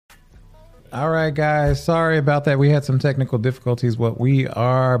All right, guys. Sorry about that. We had some technical difficulties, but we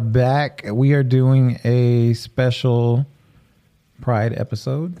are back. We are doing a special Pride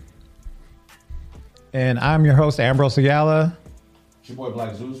episode. And I'm your host, Ambrose Ayala. It's your boy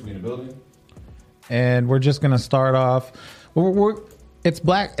Black Zeus. We in the building. And we're just going to start off. It's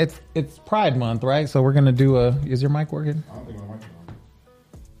Pride Month, right? So we're going to do a... Is your mic working? I don't think my mic is on.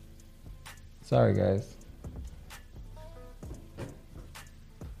 Sorry, guys.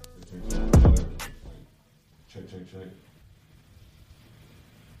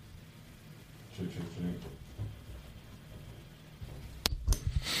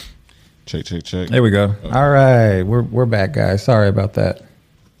 Check. Check. There we go. Okay. All right. We're back, guys. Sorry about that.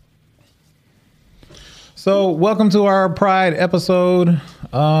 So welcome to our Pride episode.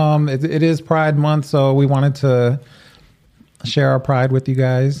 It is Pride Month, so we wanted to share our pride with you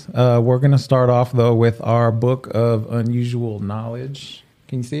guys. We're going to start off, though, with our book of unusual knowledge.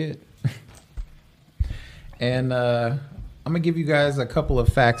 Can you see it? And I'm going to give you guys a couple of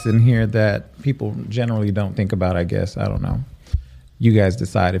facts in here that people generally don't think about, I guess. I don't know. You guys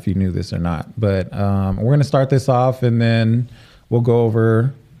decide if you knew this or not. But we're going to start this off, and then we'll go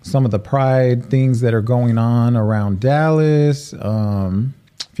over some of the Pride things that are going on around Dallas.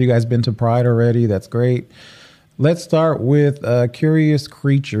 If you guys been to Pride already, that's great. Let's start with curious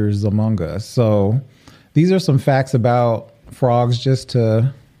creatures among us. So these are some facts about frogs just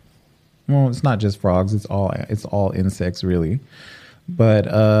to... Well, it's not just frogs. It's all insects, really. But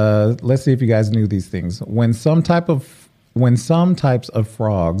let's see if you guys knew these things. When some types of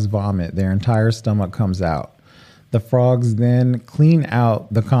frogs vomit, their entire stomach comes out. The frogs then clean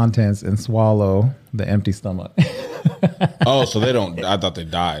out the contents and swallow the empty stomach. Oh, so they don't... I thought they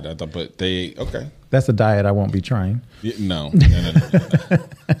died. But they... Okay. That's a diet I won't be trying. Yeah, no.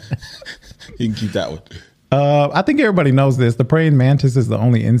 You can keep that one. I think everybody knows this. The praying mantis is the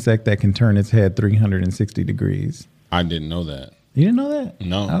only insect that can turn its head 360 degrees. I didn't know that. You didn't know that?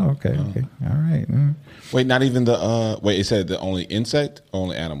 No. Oh, okay. No. Okay. All right. Wait, not even the... Wait, it said the only insect or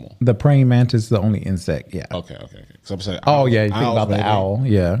only animal? The praying mantis is the only insect, yeah. Okay. So I'm saying... Oh, yeah. You think about the owl,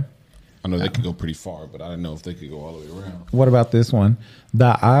 yeah. I know they could go pretty far, but I didn't know if they could go all the way around. What about this one?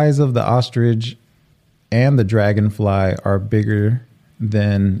 The eyes of the ostrich and the dragonfly are bigger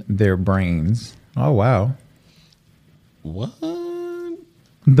than their brains. Oh, wow. What?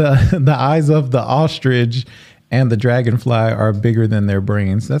 The eyes of the ostrich and the dragonfly are bigger than their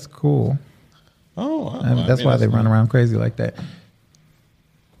brains. That's cool. Oh, that's why they run around crazy like that.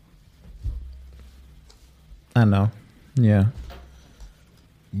 I know. Yeah.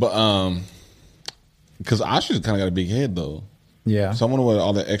 But because ostrich kind of got a big head though. Yeah. So I wonder what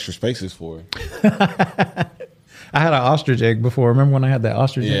all that extra space is for. I had an ostrich egg before. Remember when I had that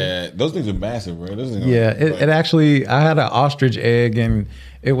ostrich egg? Yeah, those things are massive, bro. It actually, I had an ostrich egg and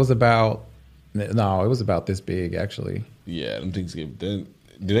it was about this big actually. Yeah, them things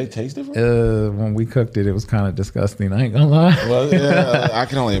do they taste different? When we cooked it, it was kind of disgusting. I ain't gonna lie. Well, yeah, I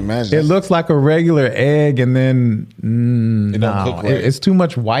can only imagine. It looks like a regular egg, and then don't cook right. It's too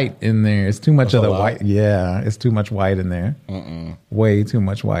much white in there. It's too much of the white. Yeah, it's too much white in there. Way too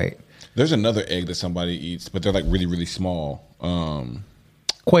much white. There's another egg that somebody eats, but they're like really, really small.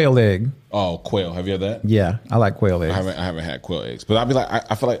 Quail egg. Oh, quail. Have you had that? Yeah, I like quail eggs. I haven't had quail eggs, but I'd be like,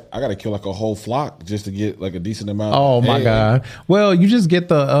 I feel like I got to kill like a whole flock just to get like a decent amount. Oh my God! Well, you just get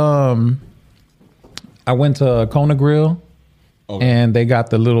the. I went to Kona Grill, and they got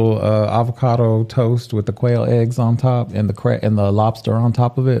the little avocado toast with the quail eggs on top and the lobster on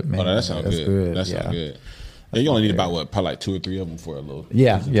top of it. Man, oh, that sounds good. That sounds good. Yeah, you only need about probably like 2 or 3 of them for a little.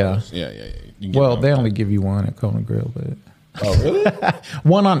 Yeah. Well, they only give you one at Kona Grill, but. Oh, really?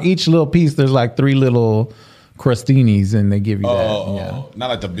 One on each little piece. There's like 3 little crostinis, and they give you that. Yeah. Not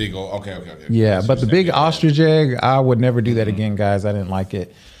like the big old. Okay. Yeah, but the big ostrich egg, I would never do that again, guys. I didn't like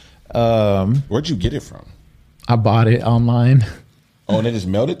it. Where'd you get it from? I bought it online. Oh, and they just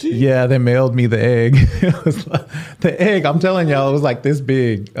mailed it to you? Yeah, they mailed me the egg. It was like, the egg, I'm telling y'all, it was like this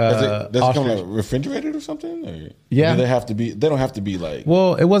big. Does it come like refrigerated or something? Or yeah. Do they have to be? They don't have to be like.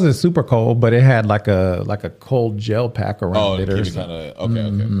 Well, it wasn't super cold, but it had like a cold gel pack around it or something.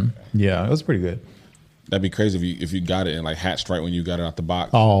 Okay. Yeah, it was pretty good. That'd be crazy if you got it and like hatched right when you got it out the box.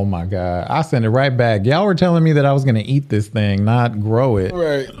 Oh my God. I sent it right back. Y'all were telling me that I was going to eat this thing, not grow it.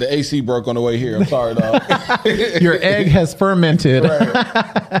 Right. The AC broke on the way here. I'm sorry, dog. Your egg has fermented.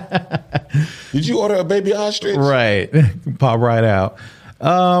 Right. Did you order a baby ostrich? Right. Pop right out.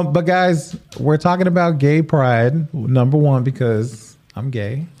 But guys, we're talking about gay pride. Number one, because I'm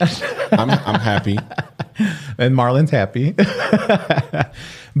gay. I'm happy. And Marlon's happy.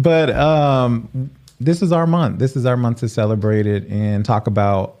 But this is our month. This is our month to celebrate it and talk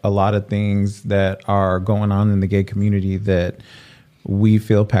about a lot of things that are going on in the gay community that we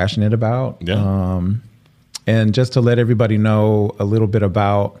feel passionate about. Yeah. And just to let everybody know a little bit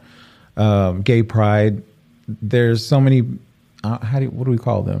about gay pride, there's so many, what do we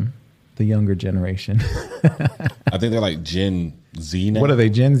call them? The younger generation. I think they're like Gen Z now. What are they,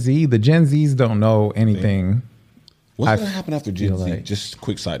 Gen Z? The Gen Zs don't know anything. What's going to happen after Gen Z? like- Just a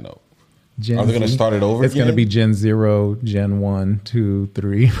quick side note. Gen Are they going to Z? start it over It's going to again? be Gen 0, Gen 1, 2,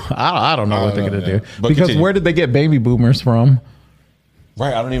 3. I don't know what they're know, going to yeah. do. But Because continue. where did they get baby boomers from?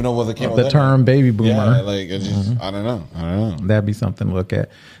 Right. I don't even know whether it came The term baby boomer. Yeah, like, it's just, I don't know. That'd be something to look at.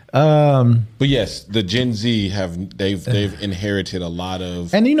 But yes, the Gen Z they've inherited a lot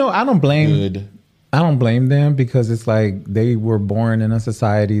of And I don't blame good. I don't blame them because it's like they were born in a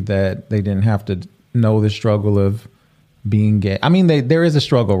society that they didn't have to know the struggle of being gay. I mean, there is a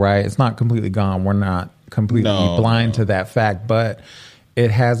struggle, right? It's not completely gone. We're not completely blind to that fact, but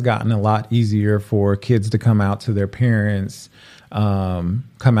it has gotten a lot easier for kids to come out to their parents, come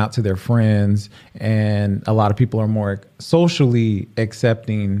out to their friends, and a lot of people are more socially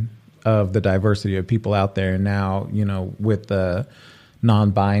accepting of the diversity of people out there. And now, with the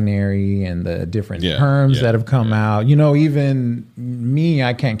non-binary and the different terms that have come out, even me,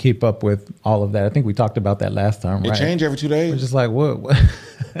 I can't keep up with all of that. I think we talked about that last time, They right? change every 2 days. We're just like, what?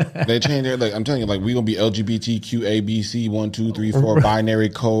 They change it. Like I'm telling you, like we gonna be LGBTQ ABC 1 2 3 4 binary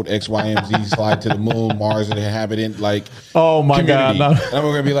code X Y and Z slide to the moon Mars and inhabitant like. Oh my God! community. No. And I'm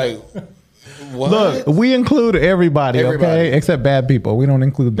gonna be like, what? Look, we include everybody, okay, except bad people. We don't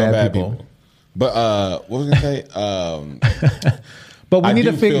include No bad people. But what was I gonna say? But we I need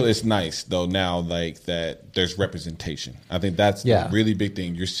do to figure. feel it's nice though now, like that there's representation. I think that's Yeah. the really big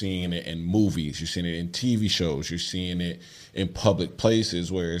thing. You're seeing it in movies, you're seeing it in TV shows, you're seeing it in public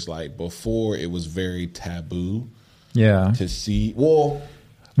places where it's like before it was very taboo Yeah. to see. Well,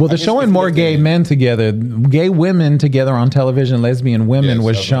 Well, I they're guess showing if you more look gay at it- men together. Gay women together on television, lesbian women Yes,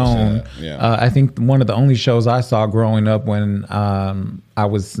 was I was gonna say shown. that, yeah. I think one of the only shows I saw growing up when I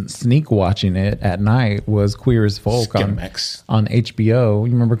was sneak watching it at night was Queer as Folk Skinemax. on HBO.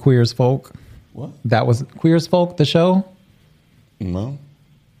 You remember Queer as Folk? What? That was Queer as Folk, the show? No.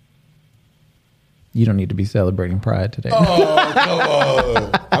 You don't need to be celebrating Pride today. Oh, come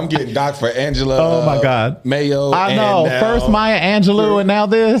on. I'm getting docked for Angela. Oh, my God. Mayo. I know. and now- First Maya Angelou and now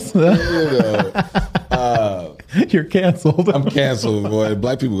this. You know, You're canceled. I'm canceled, boy.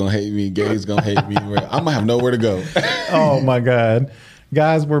 Black people gonna hate me. Gays gonna hate me. I'm gonna have nowhere to go. Oh my God.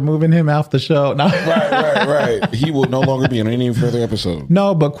 Guys, we're moving him off the show. No. Right. He will no longer be in any further episode.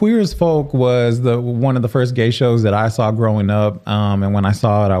 No, but Queer as Folk was one of the first gay shows that I saw growing up. And when I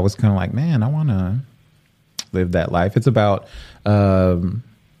saw it, I was kind of like, man, I want to live that life. It's about, I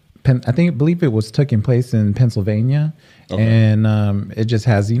believe it was taking place in Pennsylvania. Okay. And it just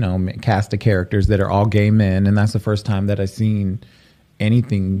has, cast of characters that are all gay men. And that's the first time that I've seen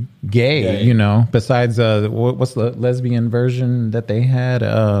anything gay, besides what's the lesbian version that they had?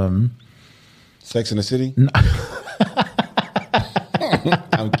 Sex in the City?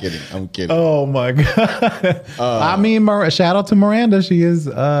 I'm kidding. Oh my God. I mean, shout out to Miranda. She is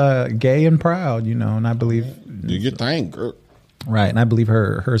gay and proud, and I believe. Do your thing, girl. Right. And I believe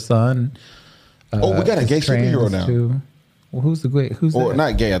her son. Oh, we got a is gay superhero trans, now. too. Well, who's Or that?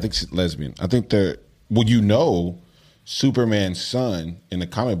 not gay, I think she's lesbian. I think they're, Superman's son in the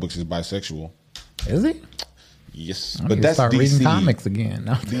comic books is bisexual. Is he? Yes. I need But to that's start DC. reading comics again.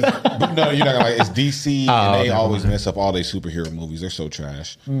 No. But no, you're not gonna like it's DC and they never always mess up all their superhero movies. They're so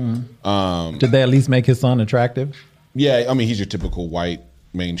trash. Did they at least make his son attractive? Yeah, I mean he's your typical white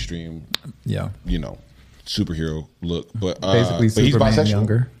mainstream, Yeah. superhero look. But Basically but he's Superman bisexual.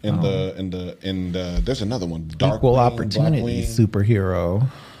 younger. In the there's another one. Dark Equal Queen, opportunity Black Queen. superhero.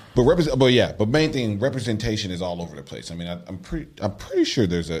 But main thing, representation is all over the place. I mean, I'm pretty sure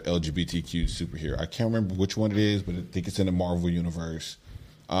there's a LGBTQ superhero. I can't remember which one it is, but I think it's in the Marvel universe.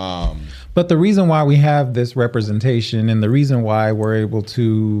 But the reason why we have this representation and the reason why we're able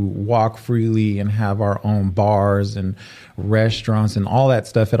to walk freely and have our own bars and restaurants and all that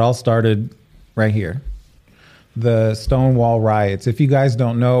stuff, it all started right here. The Stonewall riots. If you guys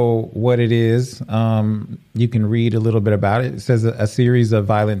don't know what it is, you can read a little bit about it. It says a series of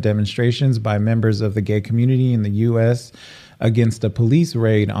violent demonstrations by members of the gay community in the U.S. against a police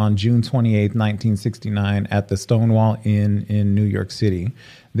raid on June 28, 1969 at the Stonewall Inn in New York City.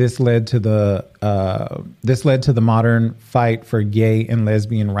 This led to the modern fight for gay and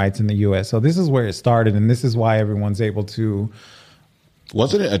lesbian rights in the U.S. So this is where it started, and this is why everyone's able to.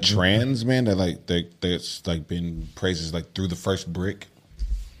 Wasn't it a trans man that's like been praised as like through the first brick?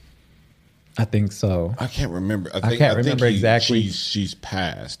 I think so. I can't remember. I can't remember exactly. She's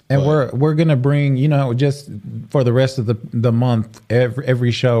passed. And we're gonna bring, just for the rest of the month,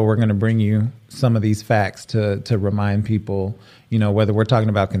 every show we're gonna bring you some of these facts to remind people, whether we're talking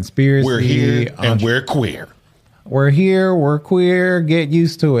about conspiracy. We're here and we're queer. We're here, we're queer. Get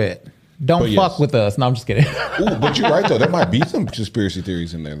used to it. Don't fuck with us. No, I'm just kidding. Ooh, but you're right though. There might be some conspiracy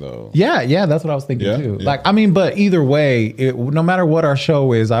theories in there though. Yeah, that's what I was thinking too. Yeah. But either way, no matter what our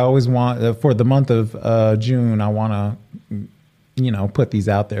show is, I always want for the month of June, I want to, put these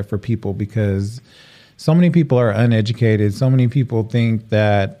out there for people because so many people are uneducated. So many people think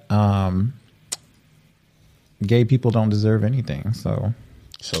that gay people don't deserve anything. So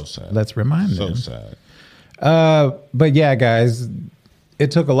sad. Let's remind them. So sad. But yeah, guys. It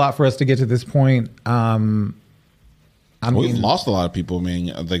took a lot for us to get to this point. We've lost a lot of people. I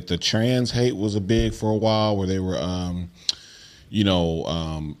mean, like the trans hate was a big for a while where they were,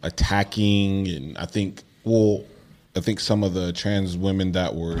 attacking. And I think some of the trans women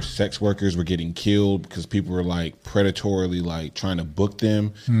that were sex workers were getting killed because people were like predatorily like trying to book them.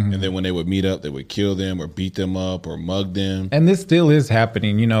 Mm-hmm. And then when they would meet up, they would kill them or beat them up or mug them. And this still is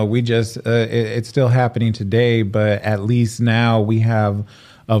happening. We just, it's still happening today, but at least now we have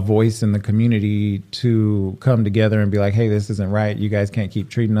a voice in the community to come together and be like, hey, this isn't right. You guys can't keep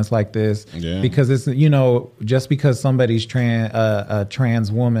treating us like this. Yeah. Because it's, just because somebody's a trans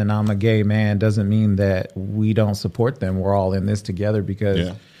woman, I'm a gay man, doesn't mean that we don't support them. We're all in this together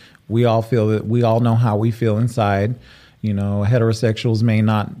because we all feel that we all know how we feel inside. Heterosexuals may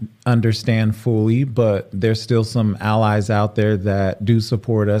not understand fully, but there's still some allies out there that do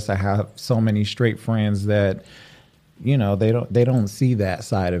support us. I have so many straight friends that, they don't see that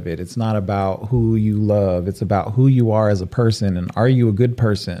side of it. It's not about who you love. It's about who you are as a person. And are you a good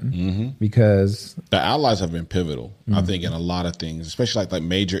person? Mm-hmm. Because the allies have been pivotal, I think, in a lot of things, especially like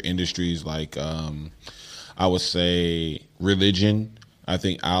major industries like I would say religion. I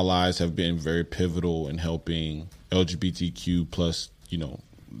think allies have been very pivotal in helping LGBTQ plus,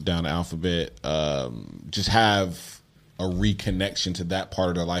 down the alphabet, just have a reconnection to that part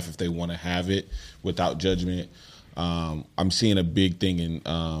of their life if they want to have it without judgment. I'm seeing a big thing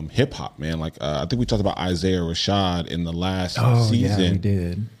in hip hop, man. Like I think we talked about Isaiah Rashad in the last season. Yeah, we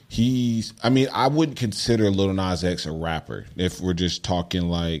did. I wouldn't consider Lil Nas X a rapper if we're just talking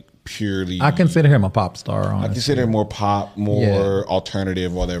like purely. I consider him a pop star. Honestly. I consider him more pop, more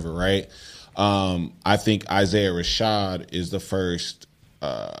alternative, whatever. Right. I think Isaiah Rashad is the first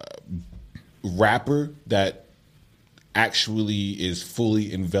rapper that actually is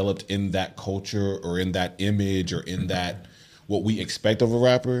fully enveloped in that culture or in that image or in that what we expect of a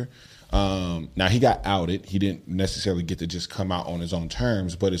rapper. Now he got outed. He didn't necessarily get to just come out on his own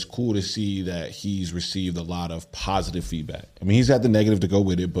terms, but it's cool to see that he's received a lot of positive feedback. I mean, he's had the negative to go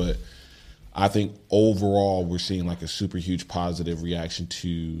with it, but I think overall we're seeing like a super huge positive reaction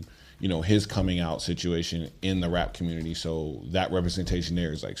to, his coming out situation in the rap community. So that representation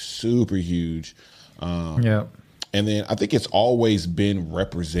there is like super huge. And then I think it's always been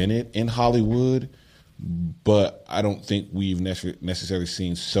represented in Hollywood, but I don't think we've necessarily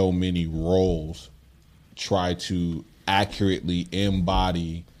seen so many roles try to accurately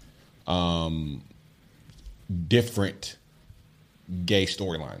embody different gay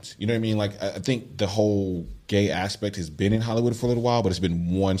storylines. You know what I mean? Like, I think the whole gay aspect has been in Hollywood for a little while, but it's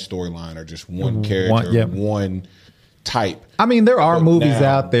been one storyline or just one character, one type. I mean, there are movies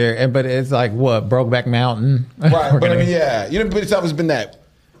out there, but it's like what Brokeback Mountain, right? But I mean, but it's always been that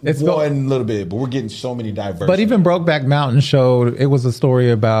one little bit. But we're getting so many diverse. But even Brokeback Mountain showed it was a story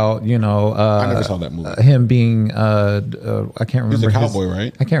about I never saw that movie. Him being I can't remember. He's a cowboy,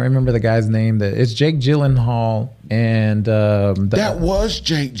 right? I can't remember the guy's name. That it's Jake Gyllenhaal and that was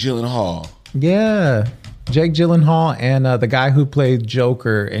Jake Gyllenhaal. Yeah. Jake Gyllenhaal and the guy who played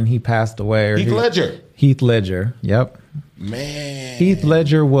Joker and he passed away. Heath Ledger. Yep. Man. Heath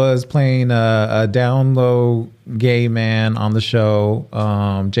Ledger was playing a down low gay man on the show.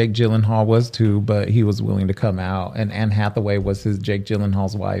 Jake Gyllenhaal was too, but he was willing to come out. And Anne Hathaway was Jake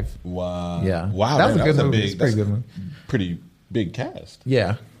Gyllenhaal's wife. Wow. Yeah. Wow. That was a good movie. It's a pretty good movie. Pretty big cast.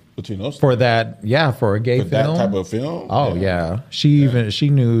 Yeah. Between those for that, for a gay film. That type of film. Oh yeah. She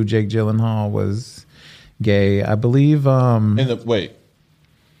knew Jake Gyllenhaal was gay. I believe.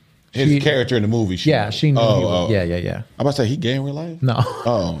 His character in the movie. She knew. Yeah. I'm about to say he gay in real life. No.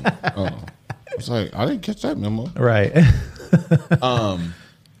 I was like, I didn't catch that memo. Right.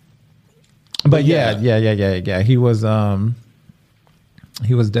 But yeah. He was.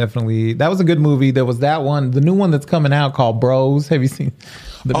 He was definitely, that was a good movie. There was that one, the new one that's coming out called Bros. Have you seen?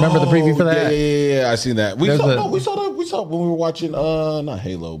 Remember the preview for that? Yeah. I seen that. We saw when we were watching not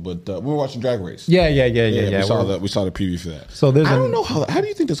Halo, but we were watching Drag Race. Yeah. We saw the preview for that. So I don't know how do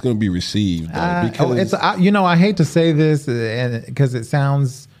you think that's going to be received? Because I hate to say this, and because it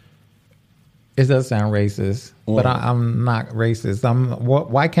does sound racist, but I'm not racist.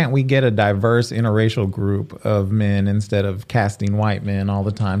 Why can't we get a diverse interracial group of men instead of casting white men all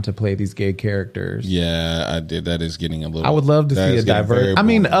the time to play these gay characters? Yeah, I did. That is getting a little. I would love to see a diverse. I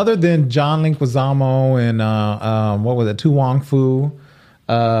mean, other than John Leguizamo and what was it, Tu Wong Fu.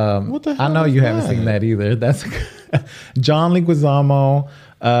 What the hell? I know you haven't seen that either. That's John Leguizamo,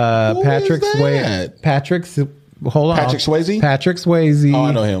 Patrick Swayze. Hold on. Patrick Swayze? Patrick Swayze. Oh,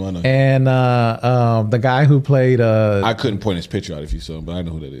 I know him. And the guy who played... I couldn't point his picture out if you saw him, but I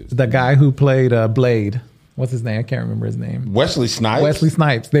know who that is. The guy who played Blade. What's his name? I can't remember his name. Wesley Snipes? Wesley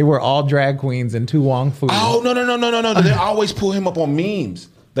Snipes. They were all drag queens in Tu Wong Fu. Oh, no. They always pull him up on memes.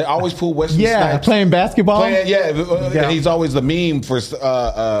 They always pull Wesley Snipes. Yeah, playing basketball? And he's always the meme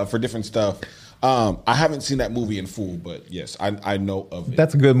for different stuff. I haven't seen that movie in full, but yes, I know of it.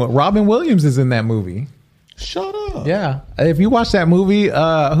 That's a good movie. Robin Williams is in that movie. Shut up. Yeah. If you watch that movie, who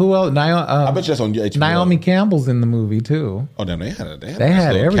else? I bet you that's on HBO. Naomi Campbell's in the movie too. Oh, damn, they had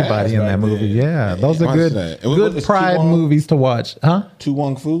everybody in that movie. Yeah. Those are good pride movies to watch. Huh? Tu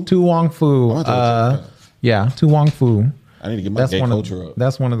Wong Fu? Tu Wong Fu. Yeah, Tu Wong Fu. I need to get my gay culture up.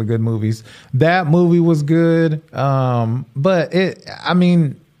 That's one of the good movies. That movie was good. But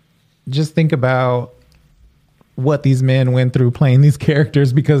just think about what these men went through playing these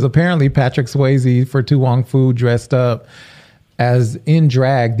characters, because apparently Patrick Swayze for Tu Wong Fu dressed up as in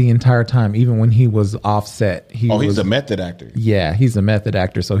drag the entire time, even when he was offset. He's a method actor. Yeah, he's a method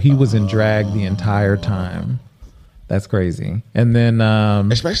actor. So he was in drag the entire time. That's crazy. And then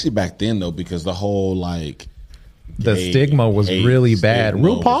especially back then though, because the whole the stigma was really bad.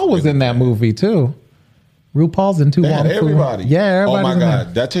 RuPaul was in that movie too. RuPaul's in Tu Wong Fu. Everybody. Yeah, everybody. Oh my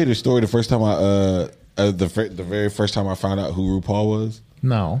God. Did I tell you the story the first time the very first time I found out who RuPaul was?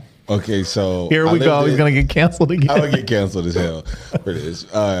 No. Okay, so here we go. He's gonna get canceled again. I'm gonna get canceled as hell for this.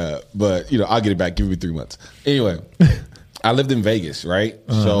 But I'll get it back. Give me 3 months. Anyway, I lived in Vegas, right?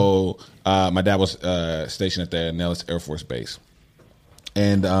 Uh-huh. So my dad was stationed at the Nellis Air Force Base.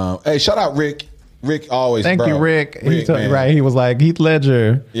 And hey, shout out Rick. Rick always. Thank you, Rick. He was like Heath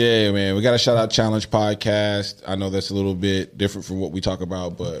Ledger. Yeah, man. We got to shout out Challenge Podcast. I know that's a little bit different from what we talk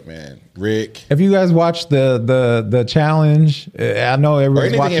about, but man, Rick. If you guys watch the Challenge, I know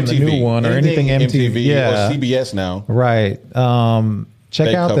everyone's watching MTV, the new one or anything MTV, yeah, or CBS now, right?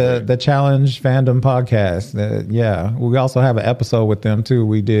 Check out the Challenge Fandom Podcast. Yeah, we also have an episode with them too.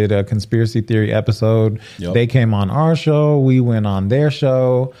 We did a conspiracy theory episode. Yep. They came on our show. We went on their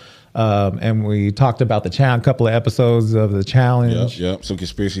show. And we talked about the challenge, a couple of episodes of the challenge. Yep. Some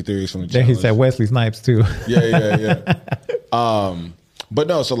conspiracy theories from the challenge. Then he said Wesley Snipes too. Yeah. But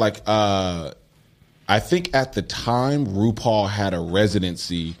no, so I think at the time RuPaul had a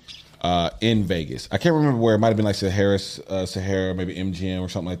residency in Vegas. I can't remember where. It might have been like Sahara, maybe MGM or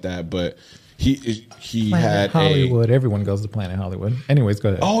something like that. But he had Hollywood. Everyone goes to Planet Hollywood. Anyways, go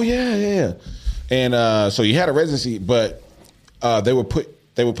ahead. Oh yeah. And so he had a residency, but they would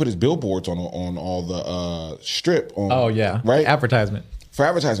put his billboards on all the strip. Right, advertisement.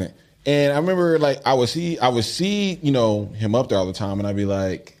 And I remember I would see him up there all the time, and I'd be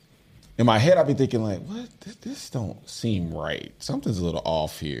like, in my head I'd be thinking like, what? This don't seem right. Something's a little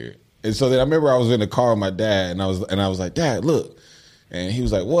off here. And so then I remember I was in the car with my dad, and I was like, Dad, look. And he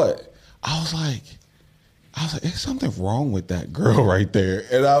was like, what? I was like, there's something wrong with that girl right there.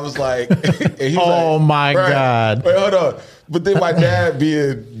 And I was like, oh my God. Wait, hold on. But then my dad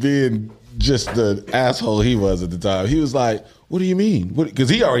being just the asshole he was at the time, he was like, what do you mean? Because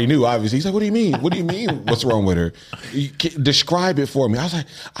he already knew, obviously. He's like, what do you mean? What do you mean? What's wrong with her? Describe it for me. I was like,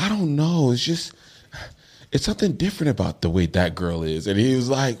 I don't know. It's something different about the way that girl is. And he was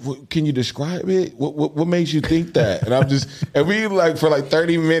like, can you describe it? What makes you think that? And we for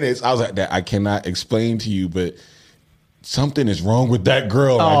 30 minutes, I was like, I cannot explain to you, but something is wrong with that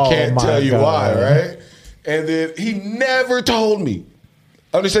girl. I can't tell you why, right? And then he never told me.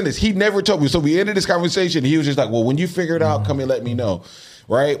 Understand this. He never told me. So we ended this conversation. He was just like, well, when you figure it out, come and let me know.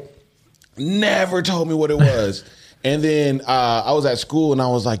 Right? Never told me what it was. And then I was at school and I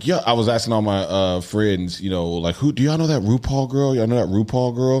was like, I was asking all my friends, who do y'all know that RuPaul girl? Y'all know that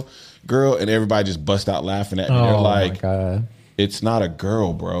RuPaul girl? And everybody just bust out laughing at me. They're like, my God. It's not a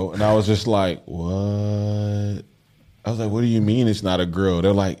girl, bro. And I was just like, what? I was like, what do you mean it's not a girl?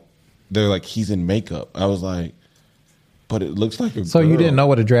 They're like, he's in makeup. I was like, but it looks like a So girl. you didn't know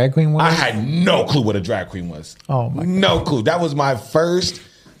what a drag queen was? I had no clue what a drag queen was. Oh, my God. No clue. That was my first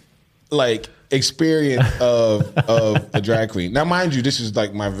like experience of a drag queen. Now, mind you, this is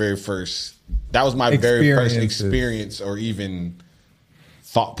like my very first. That was my very first experience, or even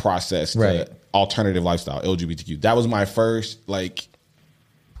thought process to alternative lifestyle, LGBTQ. That was my first like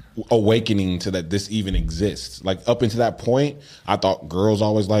awakening to that this even exists. Like up until that point, I thought girls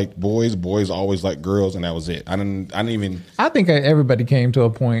always like boys, boys always like girls, and that was it. I didn't even. I think everybody came to a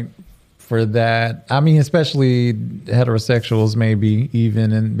point for that. I mean, especially heterosexuals, maybe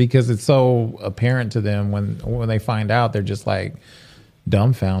even, and because it's so apparent to them when they find out, they're just like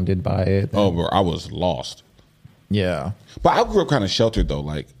dumbfounded by it. Oh, bro, I was lost. Yeah, but I grew up kind of sheltered though.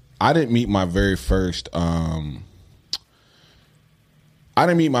 Like I didn't meet my very first. I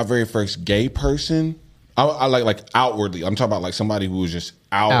didn't meet my very first gay person. I like outwardly. I'm talking about like somebody who was just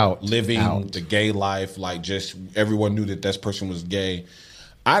out living the gay life. Like just everyone knew that this person was gay.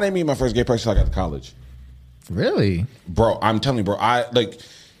 I didn't meet my first gay person till I got to college. Really, bro? I'm telling you, bro.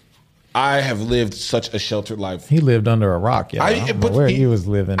 I have lived such a sheltered life. He lived under a rock, yeah. I don't know where he was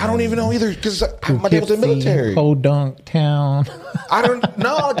living. I don't even know either because my dad was in the military. Podunk town. I don't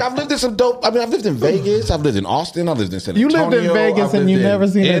know. Like, I've lived in some dope. I mean, I've lived in Vegas. I've lived in Austin. I've lived in San Antonio. You lived in Vegas and you never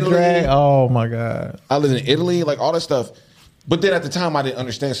seen a drag? Oh my God. I lived in Italy, like all that stuff. But then at the time, I didn't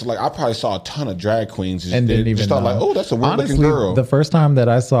understand. So like, I probably saw a ton of drag queens and didn't even thought like, oh, that's a weird looking girl. The first time that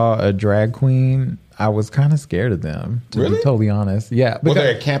I saw a drag queen, I was kind of scared of them, to be totally honest. Yeah. Were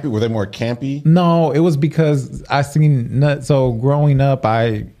they campy? Were they more campy? No, it was because I seen. So growing up,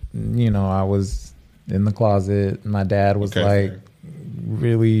 I was in the closet. My dad was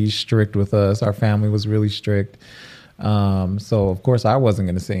really strict with us. Our family was really strict. So of course I wasn't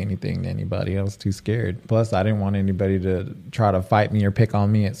going to say anything to anybody. I was too scared. Plus I didn't want anybody to try to fight me or pick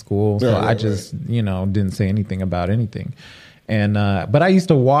on me at school. So I just, didn't say anything about anything. And, but I used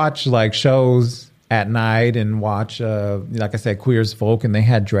to watch like shows at night and watch, like I said, Queer as Folk, and they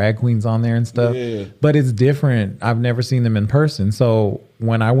had drag queens on there and stuff. Yeah. But it's different. I've never seen them in person. So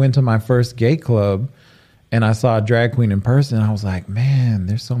when I went to my first gay club and I saw a drag queen in person, I was like, man,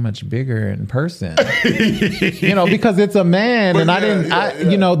 they're so much bigger in person. Because it's a man. But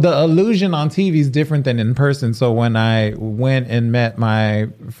and the illusion on TV is different than in person. So when I went and met my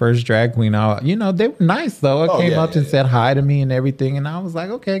first drag queen, they were nice though. It came up and said hi to me and everything. And I was like,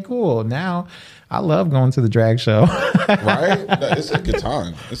 okay, cool. Now I love going to the drag show. Right? It's a good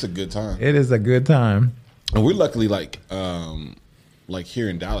time. It's a good time. It is a good time. And we're luckily like here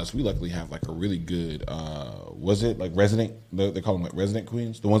in Dallas, we luckily have like a really good, was it like resident? They call them like resident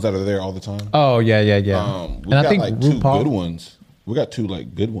queens, the ones that are there all the time. Oh yeah. We got like two good ones. We got two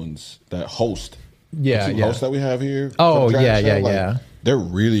like good ones that host. Yeah, the two hosts that we have here. Oh yeah. They're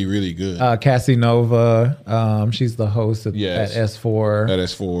really, really good. Cassie Nova, she's the host at S4. At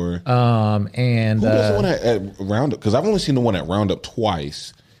S4. And who does the one at Roundup? Because I've only seen the one at Roundup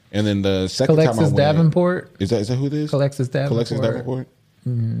twice. And then the second time I went, Davenport. Is that who it is? Alexis Davenport.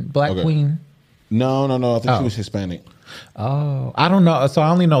 Black Queen. No. I think she was Hispanic. Oh, I don't know. So I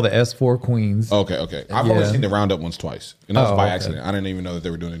only know the S4 queens. Okay. I've only seen the Roundup ones twice, and that was by accident. I didn't even know that they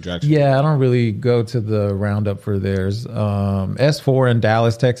were doing a drag show. Yeah, I don't really go to the Roundup for theirs. S4 in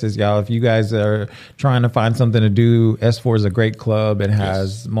Dallas, Texas, y'all. If you guys are trying to find something to do, S4 is a great club. It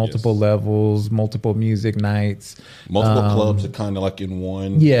has multiple levels, multiple music nights, multiple clubs that kind of like in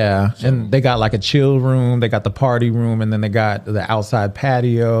one. Yeah, and they got like a chill room. They got the party room, and then they got the outside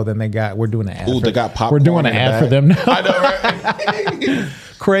patio. Then we're doing an ad. They got popcorn. We're doing an ad for them now. I know, right?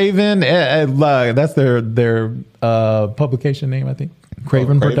 Craven, that's their publication name, I think.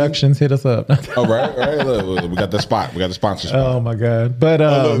 Craven Productions, hit us up. Oh, right. Look, we got the spot. We got the sponsor spot. Oh my God! But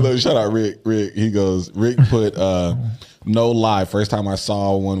look, shout out Rick. He goes. Rick put no lie. First time I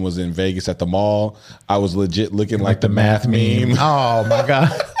saw one was in Vegas at the mall. I was legit looking like the math meme. Oh my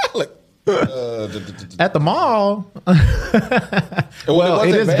God! At the mall. Well,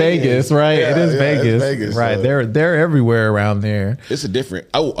 it is Vegas, right? It is Vegas, right? So they're everywhere around there. It's a different.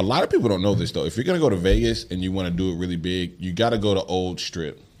 A lot of people don't know this though. If you're gonna go to Vegas and you want to do it really big, you got to go to Old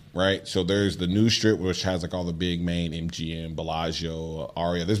Strip, right? So there's the new Strip, which has like all the big main MGM, Bellagio,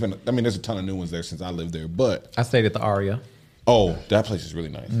 Aria. There's a ton of new ones there since I lived there. But I stayed at the Aria. Oh, that place is really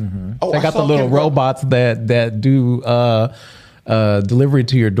nice. Mm-hmm. Oh, they got the little robots that do. Delivery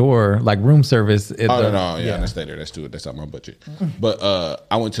to your door, like room service. I stay there. Let's do it. That's not my budget. But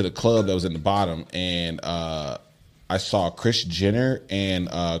I went to the club that was in the bottom, and I saw Kris Jenner and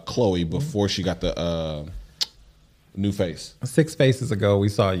Chloe before she got the New face. 6 faces ago, we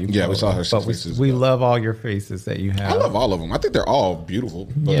saw you. Yeah, we saw her 6 But faces we ago. love all your faces that you have. I love all of them. I think they're all beautiful.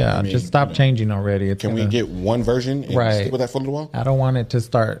 But, Yeah, I mean, just stop you know, changing already. It's Can we get one version and Right. stick with that for a little while? I don't want it to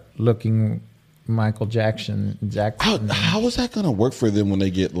start looking Michael Jackson. How is that going to work for them when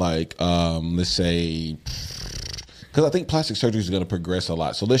they get like, let's say, because I think plastic surgery is going to progress a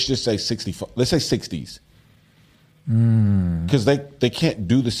lot. So let's just say 60. Let's say 60s. Because they can't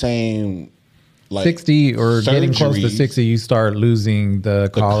do the same. Like 60 or getting close to surgeries. 60, you start losing the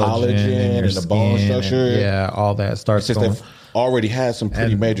collagen in your and the bone skin and, structure. yeah, all that starts Since going. they've already had some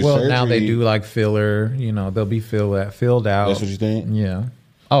pretty And, major well, surgery. now they do like filler. You know, they'll be filled out. That's what you think? Yeah.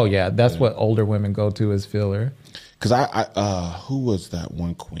 Oh yeah, that's what older women go to is filler. Because who was that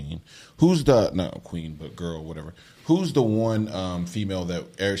one queen? Who's the not queen but girl, whatever? Who's the one female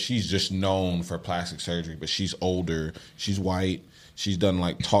that she's just known for plastic surgery, but she's older, she's white, she's done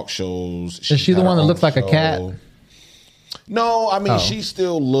like talk shows. Is she the one that looks like a cat? No, I mean Oh. she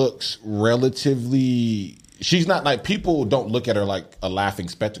still looks relatively. She's not like people don't look at her like a laughing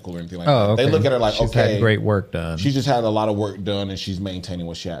spectacle or anything like that. Okay. They look at her like she's okay, had great work done. She just had a lot of work done and she's maintaining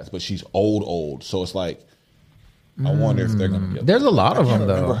what she has, but she's old. So it's like, I wonder if they're going to get. There's a lot of I them can't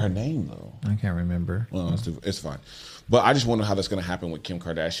though. remember her name though. I can't remember. Well, it's fine. But I just wonder how that's going to happen with Kim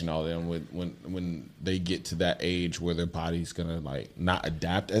Kardashian and all them when they get to that age where their body's going to like not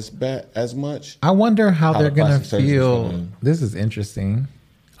adapt as much. I wonder how they're the going to plastic surgeon's feel. gonna- This is interesting.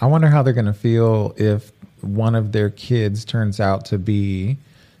 I wonder how they're going to feel if one of their kids turns out to be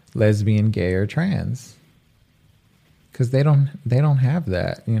lesbian, gay, or trans. Because they don't have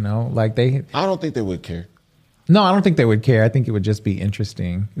that, you know. Like I don't think they would care. No, I don't think they would care. I think it would just be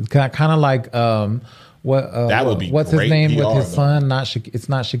interesting. It's kind of like That would be what's great his name with PR, his though. son? It's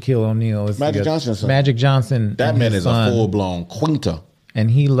not Shaquille O'Neal. It's Magic the- Johnson's son. Magic Johnson. That and man his is son, a full blown quinta. and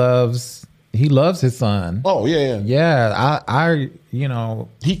he loves his son. Oh yeah. Yeah, I you know,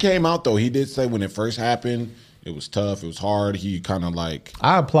 He came out though. He did say when it first happened, it was tough. It was hard. He kind of like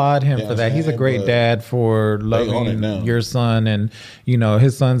I applaud him Yeah, for that. He's a man, great but dad for on it loving now. your son, and you know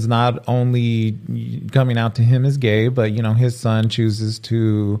his son's not only coming out to him as gay, but you know his son chooses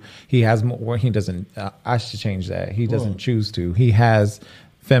to. He has more. He doesn't. I should change that. He doesn't choose to. He has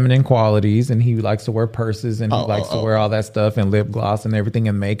feminine qualities, and he likes to wear purses, and he likes to wear all that stuff, and lip gloss, and everything,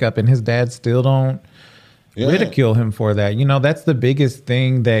 and makeup. And his dad still don't ridicule him for that. You know, that's the biggest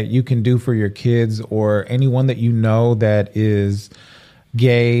thing that you can do for your kids or anyone that you know that is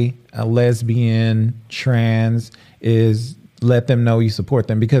gay, a lesbian, trans, is let them know you support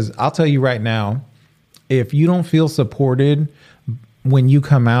them. Because I'll tell you right now, if you don't feel supported when you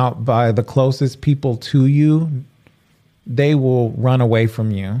come out by the closest people to you, they will run away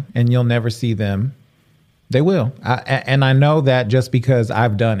from you and you'll never see them. They will. And I know that just because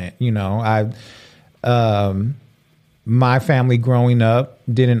I've done it. You know, my family growing up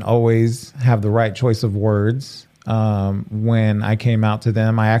didn't always have the right choice of words. When I came out to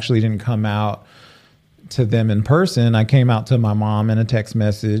them, I actually didn't come out to them in person. I came out to my mom in a text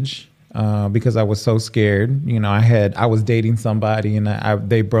message because I was so scared. You know, I was dating somebody and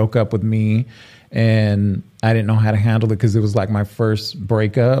they broke up with me, and I didn't know how to handle it because it was like my first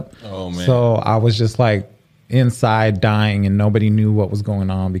breakup. Oh, man. So I was just like inside dying, and nobody knew what was going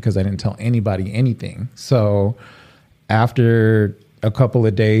on because I didn't tell anybody anything. So after a couple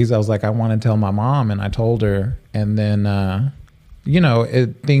of days, I was like, I want to tell my mom, and I told her. And then, you know,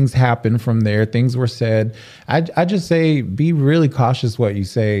 things happened from there. Things were said. I just say, be really cautious what you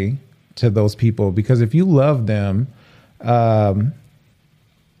say to those people, because if you love them,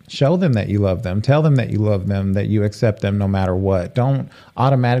 show them that you love them. Tell them that you love them, that you accept them no matter what. Don't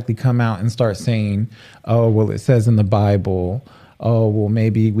automatically come out and start saying, oh, well, it says in the Bible. Oh, well,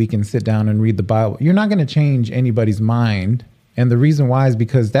 maybe we can sit down and read the Bible. You're not going to change anybody's mind. And the reason why is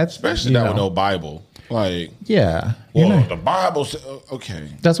because that's... especially that with no Bible. Like, yeah. you well, know. the Bible said, okay.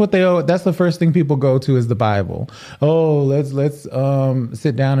 That's what that's the first thing people go to is the Bible. Oh, let's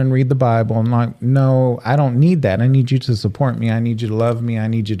sit down and read the Bible. I'm like, no, I don't need that. I need you to support me. I need you to love me. I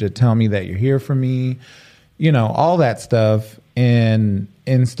need you to tell me that you're here for me. You know, all that stuff. And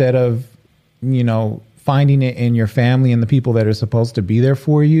instead of, you know, finding it in your family and the people that are supposed to be there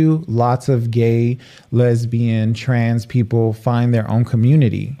for you, lots of gay, lesbian, trans people find their own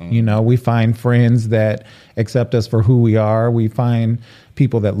community. You know, we find friends that accept us for who we are. We find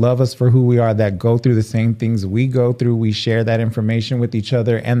people that love us for who we are, that go through the same things we go through. We share that information with each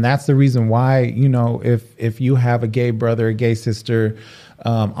other. And that's the reason why, you know, if you have a gay brother, a gay sister,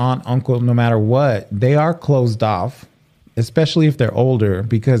 aunt, uncle, no matter what, they are closed off, especially if they're older,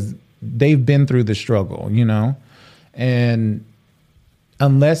 because they've been through the struggle, you know? And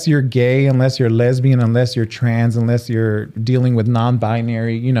unless you're gay, unless you're lesbian, unless you're trans, unless you're dealing with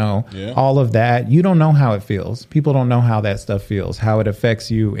non-binary, all of that, you don't know how it feels. People don't know how that stuff feels, how it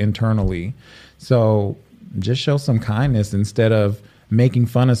affects you internally. So just show some kindness instead of making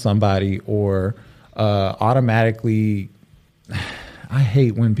fun of somebody or automatically. I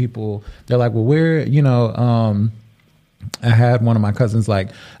hate when people, they're like, well, I had one of my cousins like,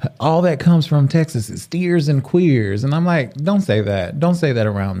 all that comes from Texas is steers and queers. And I'm like, don't say that. Don't say that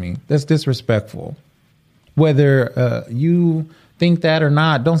around me. That's disrespectful. Whether you think that or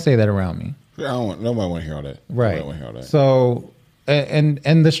not, don't say that around me. Nobody want to hear all that. Right. So,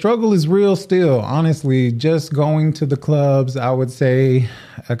 and the struggle is real still. Honestly, just going to the clubs, I would say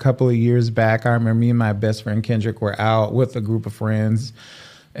a couple of years back, I remember me and my best friend Kendrick were out with a group of friends.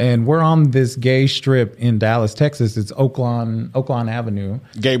 And we're on this gay strip in Dallas, Texas. It's Oakland Avenue.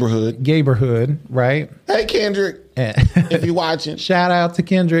 Gayborhood, right? Hey, Kendrick, if you're watching. Shout out to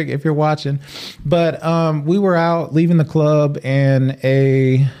Kendrick if you're watching. But we were out leaving the club and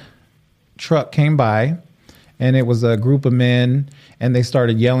a truck came by and it was a group of men and they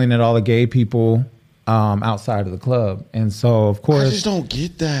started yelling at all the gay people outside of the club. And so, of course... I just don't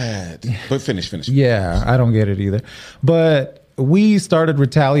get that. But finish. Yeah, I don't get it either. But... we started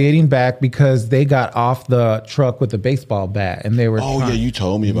retaliating back because they got off the truck with a baseball bat and they were you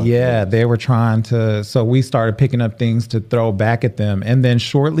told me about that. Yeah, they were trying to, so we started picking up things to throw back at them. And then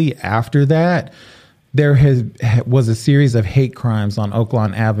shortly after that, there was a series of hate crimes on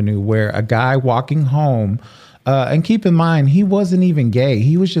Oakland Avenue where a guy walking home, and keep in mind, he wasn't even gay.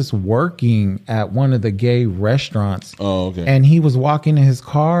 He was just working at one of the gay restaurants. Oh, okay. And he was walking in his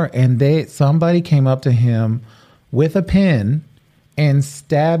car and somebody came up to him with a pen and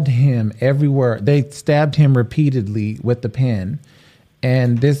stabbed him everywhere. They stabbed him repeatedly with the pen.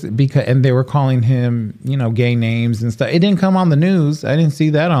 And they were calling him, gay names and stuff. It didn't come on the news. I didn't see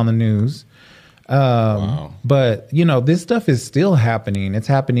that on the news. Wow. But, this stuff is still happening. It's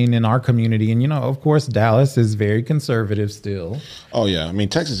happening in our community. And, of course, Dallas is very conservative still. Oh, yeah. I mean,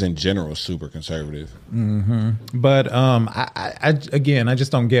 Texas in general is super conservative. Mm-hmm. But I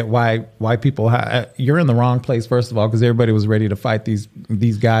just don't get why people you're in the wrong place, first of all, because everybody was ready to fight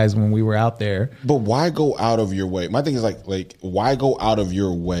these guys when we were out there. But why go out of your way? My thing is like why go out of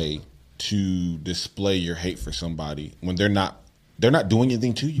your way to display your hate for somebody when they're not doing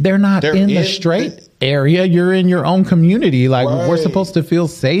anything to you. They're in the straight area. You're in your own community. Like we're supposed to feel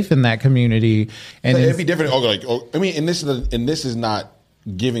safe in that community. And it'd be different. And this is not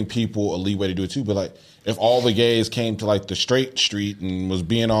giving people a leeway to do it too. But like, if all the gays came to like the straight street and was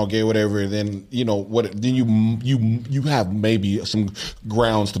being all gay, whatever, then then you have maybe some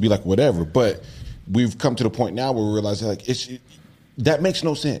grounds to be like whatever. But we've come to the point now where we realize that makes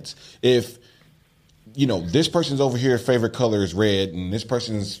no sense. If this person's over here favorite color is red and this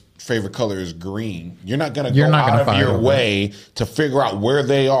person's favorite color is green, you're not going to go out of your way to figure out where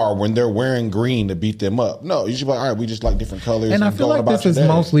they are when they're wearing green to beat them up. No, you should be like, all right, we just like different colors. And I feel like this is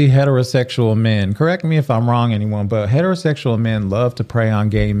mostly heterosexual men. Correct me if I'm wrong, anyone, but heterosexual men love to prey on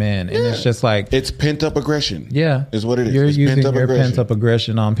gay men. And it's just like... it's pent-up aggression. Yeah. Is what it is. You're using your pent-up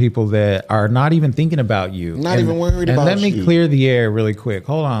aggression on people that are not even thinking about you. Not even worried about you. And let me clear the air really quick.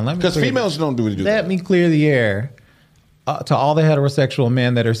 Hold on. Because females don't do what they do. Let me clear the air. To all the heterosexual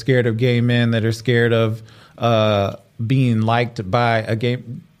men that are scared of gay men, that are scared of being liked by a gay,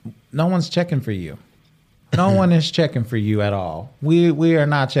 no one's checking for you. No one is checking for you at all. We are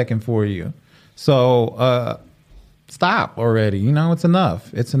not checking for you. So stop already. It's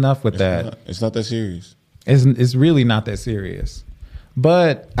enough. It's enough with that. It's not that serious. It's really not that serious.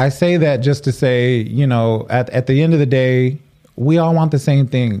 But I say that just to say, at the end of the day, we all want the same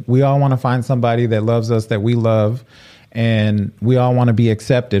thing. We all want to find somebody that loves us, that we love. And we all want to be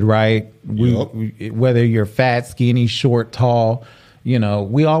accepted, right? Yep. Whether you're fat, skinny, short, tall, we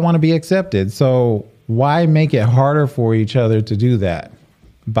all want to be accepted. So why make it harder for each other to do that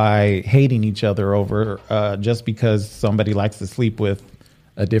by hating each other over just because somebody likes to sleep with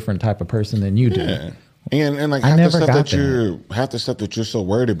a different type of person than you do? Yeah. And like half the stuff that you're so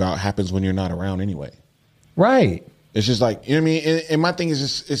worried about happens when you're not around anyway. Right. It's just like, what I mean? And my thing is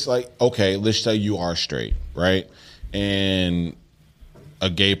just, it's like, okay, let's say you are straight, right? And a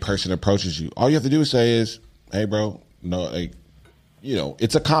gay person approaches you. All you have to do is say is, hey, bro, no, like,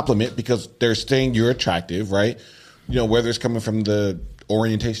 it's a compliment because they're saying you're attractive, right? Whether it's coming from the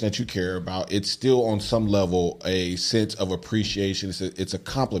orientation that you care about, it's still on some level a sense of appreciation. It's a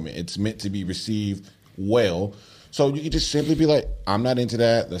compliment. It's meant to be received well. So you can just simply be like, I'm not into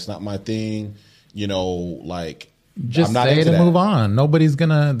that. That's not my thing. Just say to move on.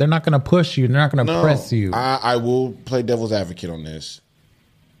 They're not gonna push you. They're not gonna press you. I will play devil's advocate on this.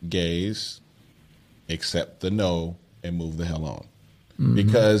 gays, accept the no, and move the hell on.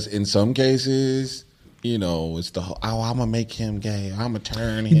 Because in some cases, you know, it's the whole, oh, I'm gonna make him gay. I'm gonna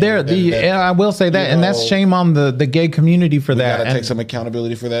turn him. I will say that, and that's shame on the gay community for that. Gotta take some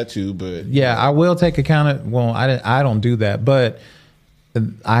accountability for that too. But yeah, I will take account. Well, I don't do that, but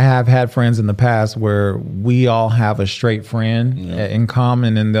I have had friends in the past where we all have a straight friend in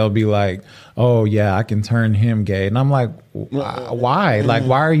common, and they'll be like, "Oh yeah, I can turn him gay," and I'm like, "Why? Like,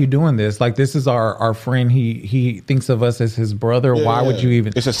 why are you doing this? Like, this is our friend. He thinks of us as his brother. Why would you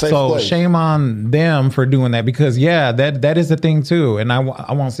even?" It's a safe place. Shame on them for doing that, because that is a thing too. And I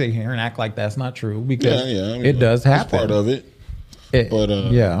won't sit here and act like that's not true, because I mean, it does happen. It's part of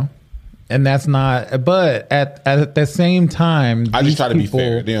it. Yeah. And that's not, but at the same time, I just try to be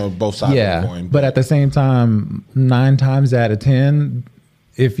fair, you know, both sides of the coin. But at the same time, 9 times out of 10,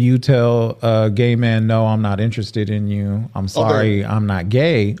 if you tell a gay man, no, I'm not interested in you, I'm sorry, I'm not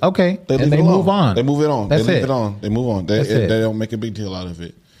gay, okay, and they move on. They move it on. That's they leave it on. They move on. They don't make a big deal out of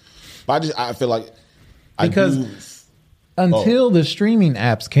it. But I feel like until the streaming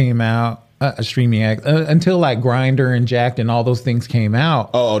apps came out, until like Grindr and Jacked and all those things came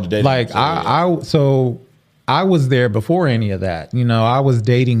out. Oh, the dating. Like I was there before any of that. You know, I was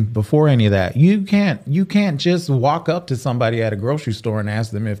dating before any of that. You can't just walk up to somebody at a grocery store and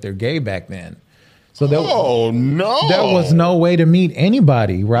ask them if they're gay back then. So there was no way to meet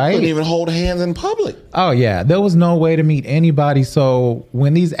anybody, right? You couldn't even hold hands in public. Oh yeah, there was no way to meet anybody. So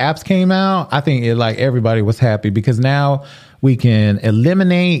when these apps came out, I think everybody was happy, because now we can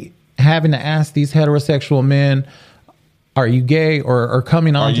eliminate having to ask these heterosexual men, are you gay, or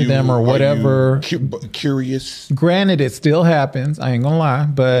coming on to them, or whatever. Curious. Granted, it still happens. I ain't gonna lie,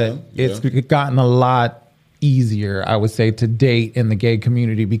 but it's gotten a lot easier, I would say, to date in the gay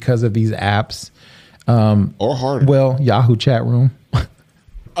community because of these apps. Or harder. Well, Yahoo chat room.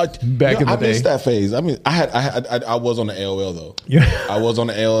 Back in the day, I missed that phase. I mean, I was on the AOL though. Yeah, I was on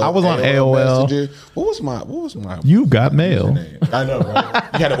the AOL. I was on AOL. Messenger. What was my? You got mail. I know, right?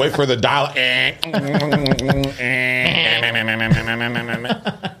 You had to wait for the dial.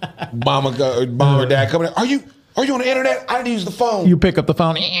 Mom or dad coming in. Are you on the internet? I didn't use the phone. You pick up the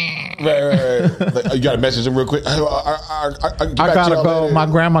phone. Right. Like, you got to message them real quick. I gotta go. My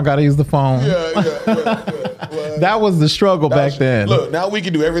grandma gotta use the phone. Yeah. That was the struggle back then. Look, now we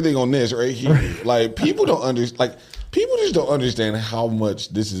can do everything on this right here. Like, people don't understand. Like, people just don't understand how much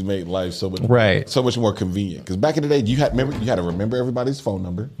this has made life so much more convenient. Because back in the day, you had to remember everybody's phone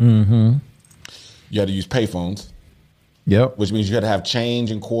number. Mm-hmm. You had to use payphones. Yep. Which means you had to have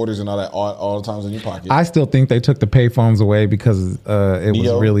change and quarters and all that all the times in your pocket. I still think they took the payphones away because it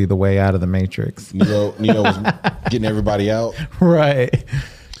was really the way out of the Matrix. Neo was getting everybody out. Right.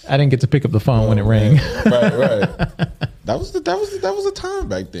 I didn't get to pick up the phone when it rang. Right. That was a time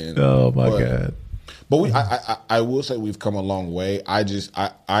back then. Oh my God. But I will say we've come a long way. I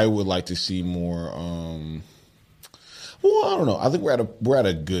would like to see more. Well, I don't know. I think we're at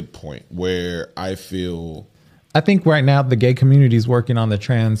a good point where I feel. I think right now the gay community is working on the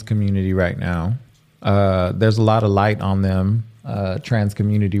trans community right now. There's a lot of light on them, trans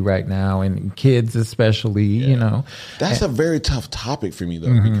community right now, and kids especially, you know. That's a very tough topic for me,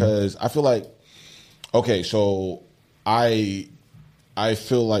 though, because I feel like, okay, so I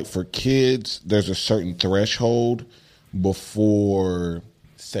feel like for kids, there's a certain threshold before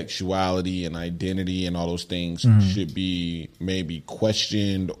sexuality and identity and all those things should be maybe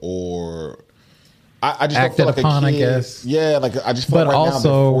questioned or... I just don't feel like upon, a kid. I guess. Yeah, like I just feel like right now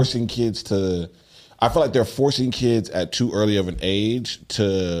they're forcing kids to. I feel like they're forcing kids at too early of an age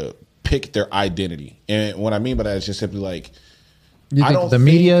to pick their identity, and what I mean by that is just simply like. You think the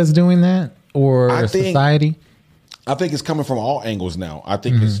media is doing that, or society? I think it's coming from all angles now. I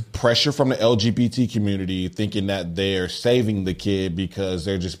think it's pressure from the LGBT community thinking that they're saving the kid because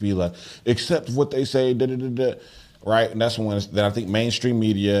they're just be like, accept what they say, right? And that's one. Then I think mainstream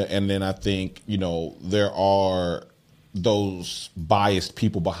media, and then I think, you know, there are those biased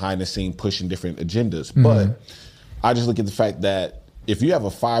people behind the scene pushing different agendas. But I just look at the fact that if you have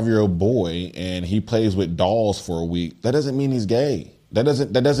a 5-year-old boy and he plays with dolls for a week, that doesn't mean he's gay. That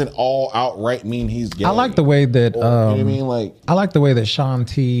doesn't all outright mean he's gay. I like the way that you know what I mean? Like, I like the way that Shaun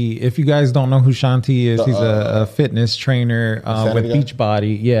T. If you guys don't know who Shaun T. is, he's a fitness trainer with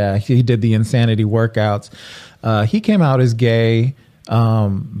Beachbody. Yeah, he did the Insanity workouts. He came out as gay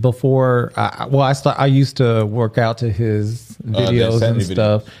before. I used to work out to his videos and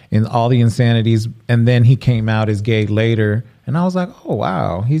stuff, and all the Insanities, and then he came out as gay later. And I was like, oh,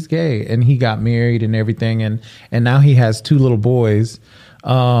 wow, he's gay. And he got married and everything. And now he has 2 little boys.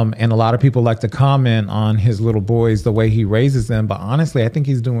 And a lot of people like to comment on his little boys, the way he raises them. But honestly, I think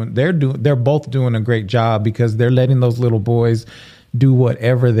they're both doing a great job because they're letting those little boys do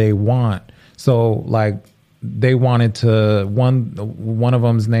whatever they want. So like they wanted to, one of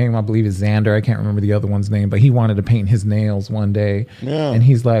them's name, I believe, is Xander. I can't remember the other one's name, but he wanted to paint his nails one day. Yeah. And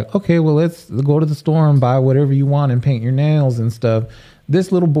he's like, okay, well, let's go to the store and buy whatever you want and paint your nails and stuff.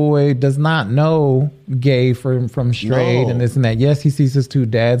 This little boy does not know gay from straight and this and that. Yes, he sees his two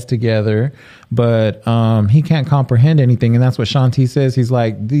dads together, but he can't comprehend anything. And that's what Shanti says. He's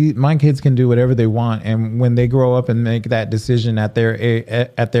like, my kids can do whatever they want. And when they grow up and make that decision at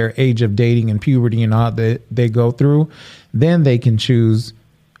their age of dating and puberty and all that they go through, then they can choose,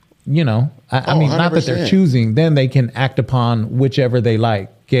 you know, I mean, 100%. Not that they're choosing, then they can act upon whichever they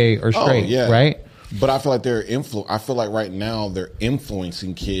like, gay or straight, right? But I feel like I feel like right now they're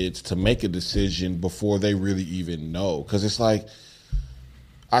influencing kids to make a decision before they really even know. Because it's like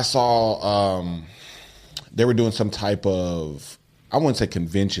I saw they were doing some type of, I wouldn't say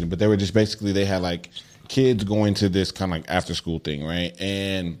convention, but they were just basically, they had like kids going to this kind of like after school thing, right?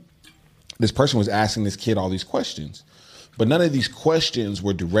 And this person was asking this kid all these questions. But none of these questions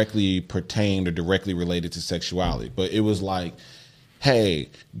were directly pertained or directly related to sexuality. But it was like, hey,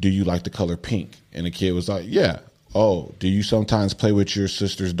 do you like the color pink? And the kid was like, yeah. Oh, do you sometimes play with your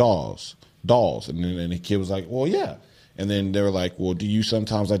sister's dolls? And then the kid was like, well, yeah. And then they were like, well, do you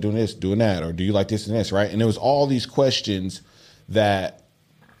sometimes like doing this, doing that? Or do you like this and this, right? And there was all these questions that,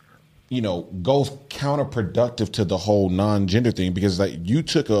 you know, goes counterproductive to the whole non-gender thing, because like you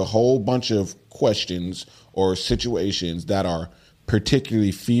took a whole bunch of questions or situations that are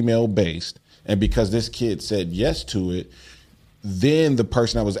particularly female based. And because this kid said yes to it, then the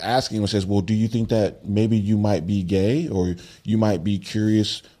person I was asking says, well, do you think that maybe you might be gay or you might be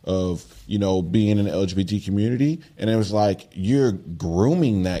curious of, you know, being in the LGBT community? And it was like, you're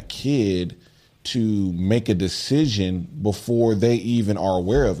grooming that kid to make a decision before they even are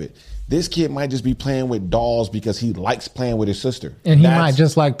aware of it. This kid might just be playing with dolls because he likes playing with his sister. And he might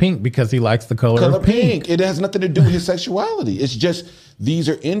just like pink because he likes the color of pink. It has nothing to do with his sexuality. It's just, these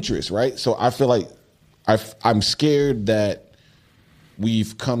are interests, right? So I feel like I'm scared that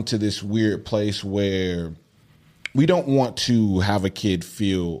we've come to this weird place where we don't want to have a kid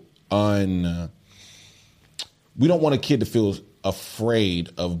feel we don't want a kid to feel afraid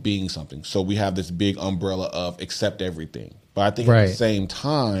of being something. So we have this big umbrella of accept everything. But I think at the same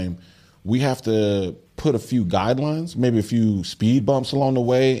time, we have to put a few guidelines, maybe a few speed bumps along the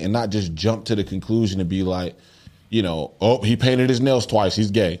way, and not just jump to the conclusion and be like, you know, oh, he painted his nails twice,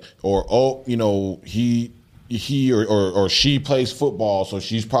 he's gay. Or, oh, you know, he or she plays football, so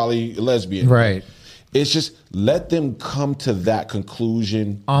she's probably a lesbian. Right. It's just let them come to that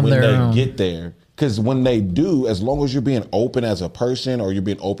conclusion when they get there. Because when they do, as long as you're being open as a person, or you're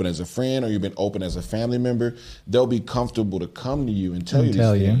being open as a friend, or you're being open as a family member, they'll be comfortable to come to you and tell you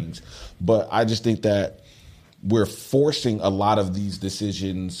these things. But I just think that we're forcing a lot of these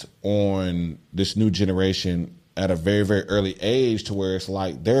decisions on this new generation at a very, very early age, to where it's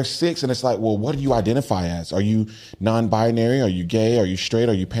like they're 6 and it's like, well, what do you identify as? Are you non-binary? Are you gay? Are you straight?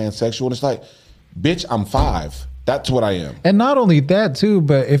 Are you pansexual? And it's like, bitch, I'm 5. That's what I am. And not only that too,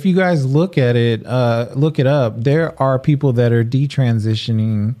 but if you guys look at it, look it up, there are people that are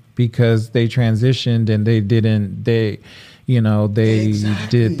detransitioning because they transitioned and they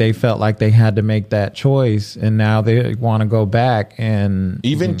felt like they had to make that choice, and now they want to go back. And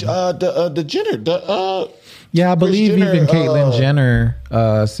even the Jenner, yeah, I believe even Caitlyn Jenner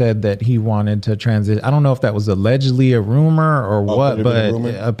said that he wanted to transition. I don't know if that was allegedly a rumor or what, but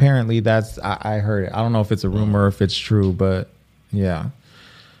apparently that's, I heard it. I don't know if it's a rumor or if it's true, but yeah.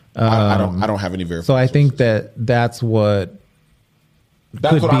 I don't have any verification. So I think that's what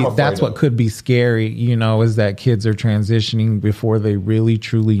could be scary, you know, is that kids are transitioning before they really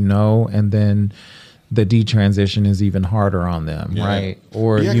truly know, and then the detransition is even harder on them, right?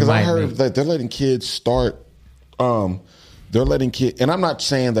 Or because I heard that they're letting kids start. They're letting kids, and I'm not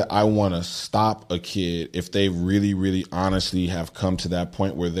saying that I want to stop a kid if they really, really honestly have come to that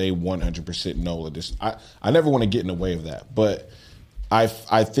point where they 100% know this. I never want to get in the way of that, but I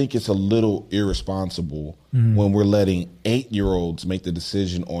think it's a little irresponsible when we're letting 8-year-olds make the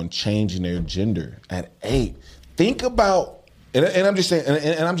decision on changing their gender at 8. Think about, and I'm just saying,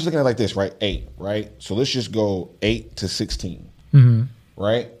 and I'm just looking at it like this, right? 8, right? So let's just go 8 to 16,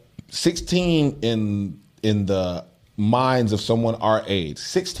 right? 16 in the minds of someone our age.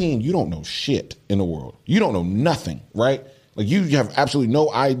 16, you don't know shit in the world. You don't know nothing, right? Like you have absolutely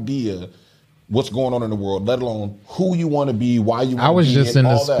no idea what's going on in the world, let alone who you want to be, why you want to be. I was just in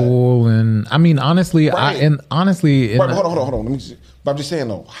the school, and I mean, honestly, Right. hold on. Let me just, but I'm just saying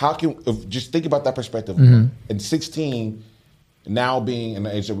though, how can just think about that perspective? In 16, now being in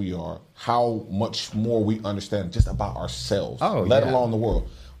the age that we are, how much more we understand just about ourselves, let alone the world.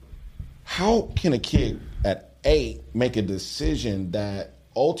 How can a kid at 8 make a decision that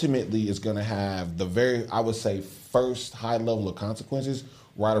ultimately is going to have the very, I would say, first high level of consequences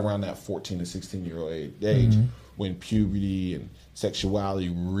right around that 14 to 16-year-old age, when puberty and sexuality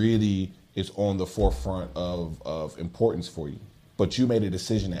really is on the forefront of importance for you. But you made a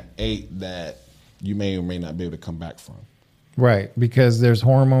decision at 8 that you may or may not be able to come back from. Right, because there's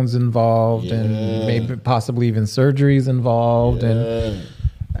hormones involved and maybe possibly even surgeries involved. And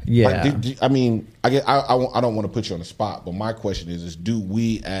I mean, I don't want to put you on the spot, but my question is do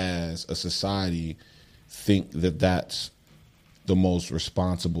we as a society think that that's the most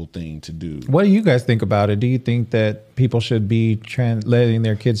responsible thing to do? What do you guys think about it? Do you think that people should be letting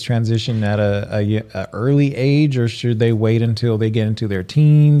their kids transition at a early age, or should they wait until they get into their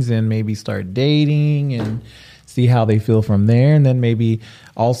teens and maybe start dating and see how they feel from there? And then maybe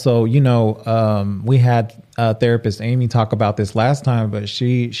also, we had therapist Amy talk about this last time, but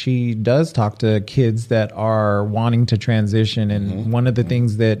she does talk to kids that are wanting to transition. And one of the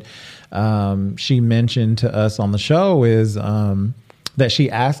things that she mentioned to us on the show is that she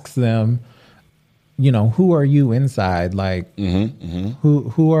asks them, who are you inside? Like,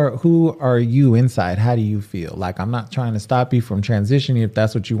 who are you inside? How do you feel? Like, I'm not trying to stop you from transitioning. If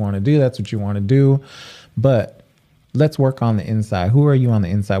that's what you want to do, that's what you want to do. But let's work on the inside. Who are you on the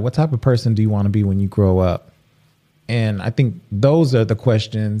inside? What type of person do you want to be when you grow up? And I think those are the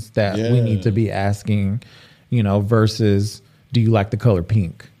questions that we need to be asking, versus do you like the color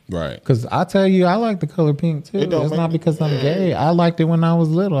pink? Right. Because I tell you, I like the color pink too. It's not because I'm gay. I liked it when I was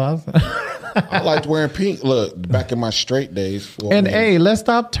little. I liked wearing pink. Look, back in my straight days. Hey, let's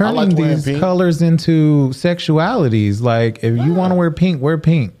stop turning these colors into sexualities. Like, if you want to wear pink, wear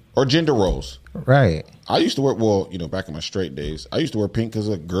pink. Or gender roles. Right. I used to wear, back in my straight days, I used to wear pink because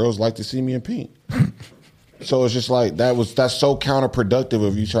girls like to see me in pink. So it's just like, that's so counterproductive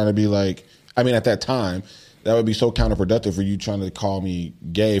of you trying to be like, I mean, at that time, that would be so counterproductive for you trying to call me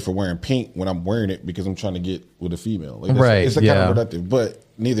gay for wearing pink when I'm wearing it because I'm trying to get with a female. Like, it's counterproductive, but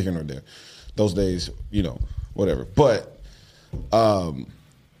neither here nor there. Those days, whatever. But I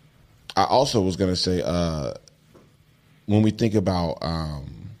also was going to say, when we think about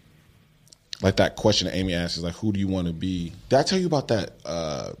like that question that Amy asked is like, who do you want to be? Did I tell you about that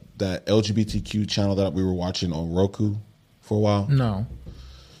that LGBTQ channel that we were watching on Roku for a while? No.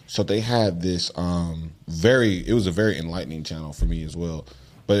 So they had this it was a very enlightening channel for me as well.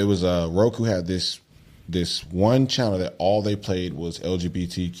 But it was Roku had this one channel that all they played was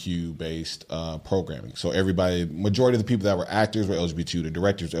LGBTQ based programming. So majority of the people that were actors were LGBTQ, the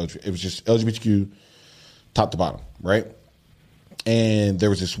directors, it was just LGBTQ top to bottom, right? And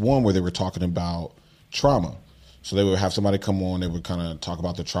there was this one where they were talking about trauma. So they would have somebody come on, they would kind of talk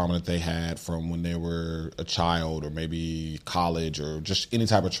about the trauma that they had from when they were a child or maybe college or just any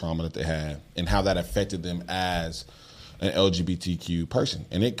type of trauma that they had and how that affected them as an LGBTQ person.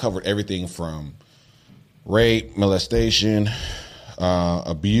 And it covered everything from rape, molestation,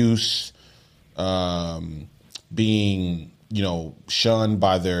 abuse, being, shunned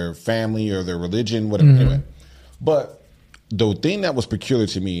by their family or their religion, whatever. Anyway, but the thing that was peculiar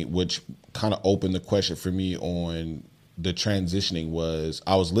to me, which kind of opened the question for me on the transitioning, was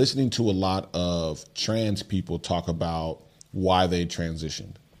I was listening to a lot of trans people talk about why they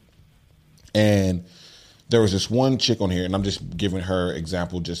transitioned. And there was this one chick on here, and I'm just giving her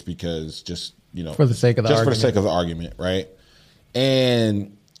example just because, for the sake of the argument. For the sake of the argument, right?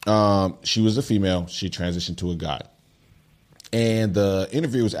 And she was a female. She transitioned to a guy. And the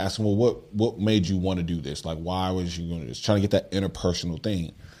interviewer was asking, well, what made you want to do this? Like, why was you going to do this? Trying to get that interpersonal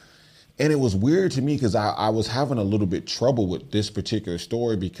thing. And it was weird to me because I was having a little bit trouble with this particular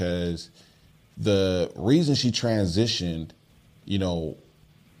story because the reason she transitioned,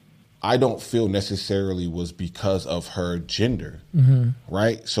 I don't feel necessarily was because of her gender,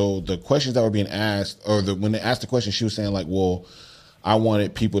 right? So the questions that were being asked, or when they asked the question, she was saying like, well, I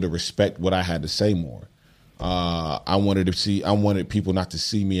wanted people to respect what I had to say more. I wanted people not to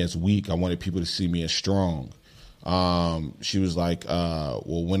see me as weak. I wanted people to see me as strong. She was like,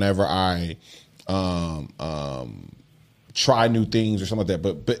 well, whenever I try new things or something like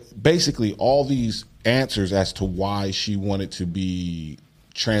that. But basically all these answers as to why she wanted to be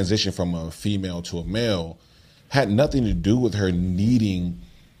transitioned from a female to a male had nothing to do with her needing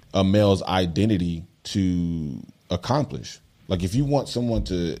a male's identity to accomplish. Like if you want someone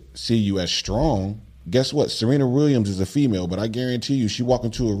to see you as strong, guess what? Serena Williams is a female, but I guarantee you, she walk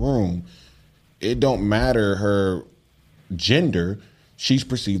into a room, it don't matter her gender, she's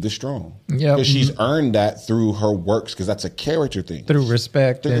perceived as strong. Yeah, because she's earned that through her works, because that's a character thing. Through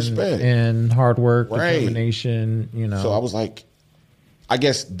respect, and hard work, determination. You know. So I was like, I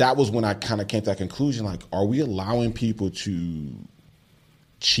guess that was when I kind of came to that conclusion. Like, are we allowing people to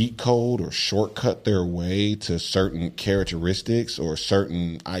cheat code or shortcut their way to certain characteristics or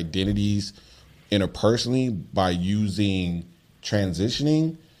certain identities interpersonally by using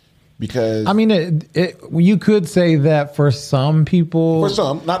transitioning? Because I mean, you could say that for some people, for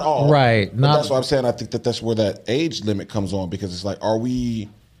some, not all, right? Not, that's what I'm saying. I think that's where that age limit comes on, because it's like, are we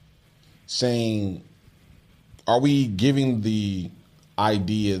giving the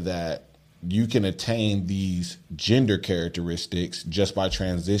idea that you can attain these gender characteristics just by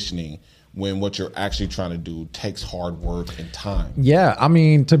transitioning, when what you're actually trying to do takes hard work and time? Yeah, I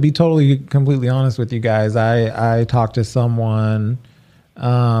mean, to be completely honest with you guys, I talked to someone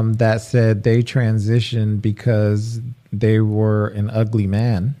that said they transitioned because they were an ugly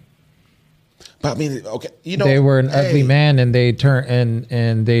man. But I mean, okay, they were an ugly man, and they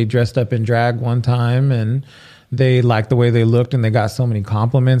and they dressed up in drag one time, and they liked the way they looked, and they got so many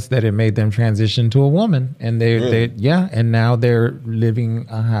compliments that it made them transition to a woman. And and now they're living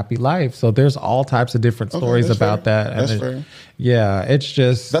a happy life. So there's all types of different stories about that. That's fair. Yeah, it's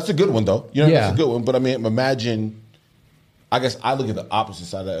just... That's a good one, though. That's a good one. But I mean, imagine... I guess I look at the opposite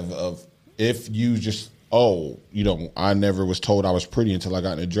side of if you just, I never was told I was pretty until I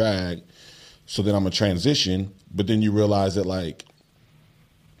got into drag, so then I'm a transition, but then you realize that, like,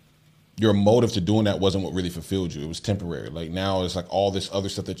 your motive to doing that wasn't what really fulfilled you. It was temporary. Like, now it's like all this other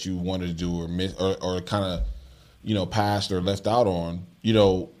stuff that you wanted to do or miss or kind of, passed or left out on,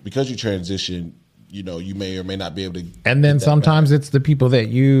 because you transition, you may or may not be able to. And then sometimes it's the people that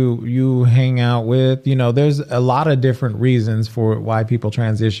you hang out with. There's a lot of different reasons for why people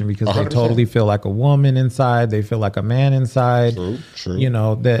transition, because 100%. They totally feel like a woman inside. They feel like a man inside. True. And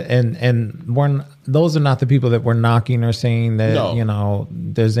those are not the people that we're knocking or saying that,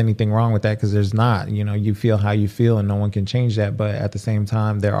 there's anything wrong with that, because there's not. You feel how you feel and no one can change that. But at the same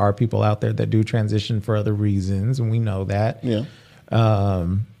time, there are people out there that do transition for other reasons, and we know that. Yeah.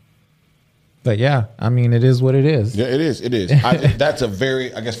 But yeah, I mean, it is what it is. Yeah, it is. That's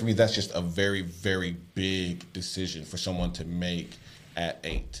I guess for me, that's just a very, very big decision for someone to make at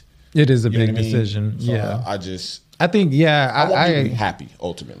 8. It is a big decision. So yeah. I think, I want you to be I happy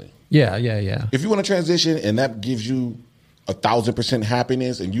ultimately. Yeah. If you want to transition and that gives you 1,000%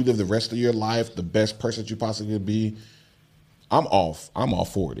 happiness and you live the rest of your life the best person that you possibly could be, I'm all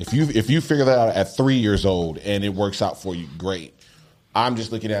for it. If you figure that out at 3 years old and it works out for you, great. I'm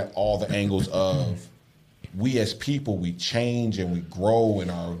just looking at all the angles of we as people, we change and we grow in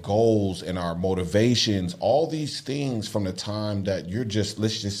our goals and our motivations, all these things from the time that you're just,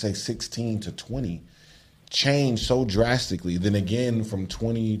 let's just say 16 to 20, change so drastically. Then again, from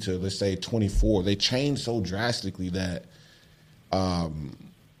 20 to, let's say, 24, they change so drastically that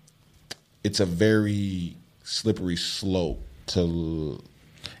it's a very slippery slope to...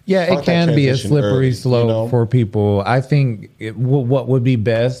 Yeah, it can be a slippery slope for people. I think what would be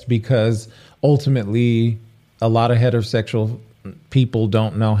best, because ultimately a lot of heterosexual people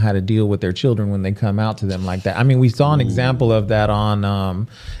don't know how to deal with their children when they come out to them like that. I mean, we saw an example of that on,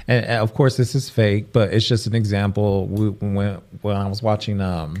 and of course this is fake, but it's just an example. When I was watching,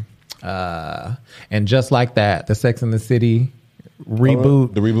 and just like that, the Sex and the City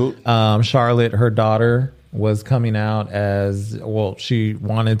reboot, the reboot, Charlotte, her daughter, was coming out as, she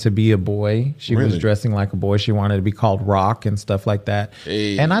wanted to be a boy. She was dressing like a boy. She wanted to be called Rock and stuff like that.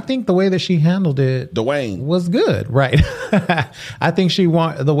 Hey. And I think the way that she handled it Dwayne was good, right? I think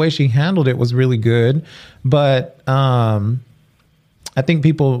the way she handled it was really good. But I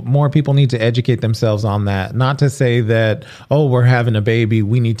think more people need to educate themselves on that. Not to say that, we're having a baby,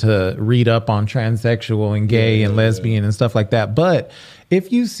 we need to read up on transsexual and gay and lesbian and stuff like that. But if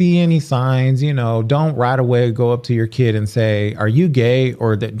you see any signs, don't right away go up to your kid and say, "Are you gay?"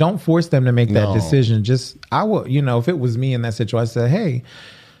 Or don't force them to make that decision. Just, I will, if it was me in that situation, I said, "Hey,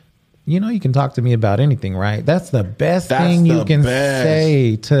 you can talk to me about anything, right?" That's the best thing you can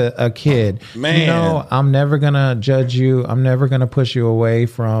say to a kid. Man, I'm never going to judge you. I'm never going to push you away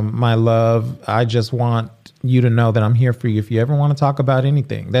from my love. I just want you to know that I'm here for you. If you ever want to talk about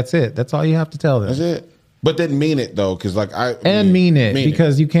anything, that's it. That's all you have to tell them. That's it. But didn't mean it though, because like mean it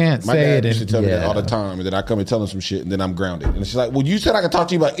because you can't my say dad it. Used to tell me that all the time, and then I come and tell him some shit, and then I'm grounded. And she's like, "Well, you said I could talk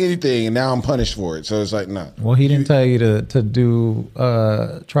to you about anything, and now I'm punished for it." So it's like, nah. Well, he didn't tell you to do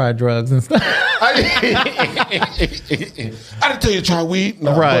try drugs and stuff. I didn't tell you to try weed,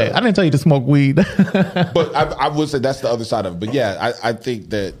 no, right? But, I didn't tell you to smoke weed. But I would say that's the other side of it. But yeah, I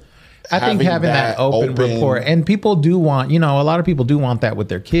think that. I think having that open rapport, and people do want, a lot of people do want that with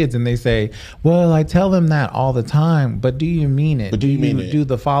their kids, and they say, well, I tell them that all the time, but do you mean it? But do you mean it? Do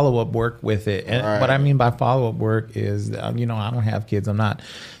the follow-up work with it? And right. What I mean by follow-up work is, I don't have kids. I'm not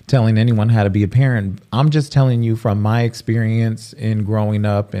telling anyone how to be a parent. I'm just telling you from my experience in growing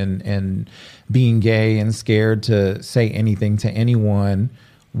up and being gay and scared to say anything to anyone,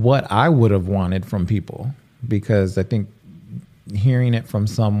 what I would have wanted from people, because I think hearing it from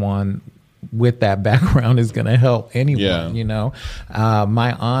someone with that background is going to help anyone. Yeah.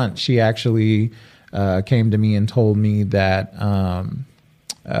 My aunt, she actually came to me and told me that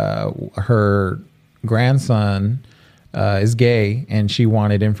her grandson is gay, and she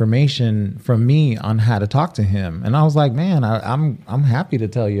wanted information from me on how to talk to him. And I was like, man, I'm happy to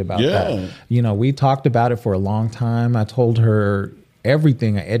tell you about that. We talked about it for a long time. I told her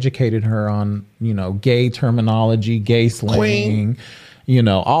everything. I educated her on, gay terminology, gay slang,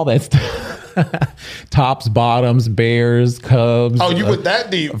 all that stuff. Tops, bottoms, bears, cubs. Oh, you went that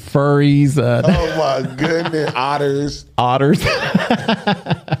deep? Furries. Oh my goodness, otters,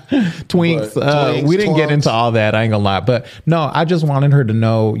 twinks. We didn't get into all that. I ain't gonna lie, but no, I just wanted her to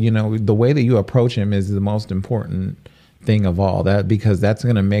know, the way that you approach him is the most important thing of all, that because that's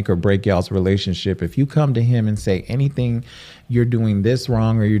going to make or break y'all's relationship. If you come to him and say anything, you're doing this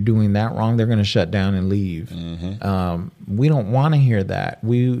wrong or you're doing that wrong, they're going to shut down and leave. Mm-hmm. We don't want to hear that.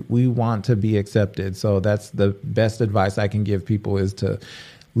 We want to be accepted. So that's the best advice I can give people, is to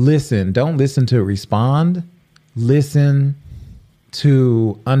listen. Don't listen to respond. Listen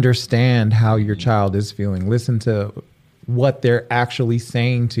to understand how your child is feeling. Listen to what they're actually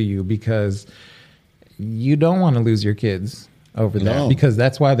saying to you, because you don't want to lose your kids over that, because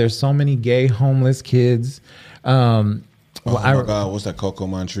that's why there's so many gay homeless kids. My God, what's that, Coco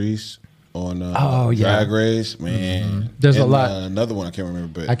Montrese on Drag Race? Man, mm-hmm. There's a lot. Another one I can't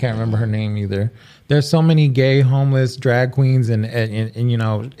remember, but I can't remember her name either. There's so many gay homeless drag queens, and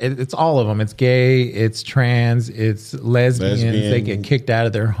it's all of them. It's gay, it's trans, it's lesbian. They get kicked out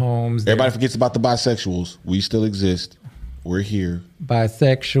of their homes. Everybody forgets about the bisexuals. We still exist. We're here.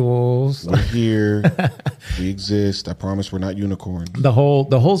 Bisexuals. We're here. We exist. I promise we're not unicorns. The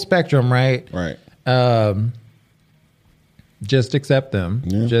whole spectrum, right? Right. Just accept them.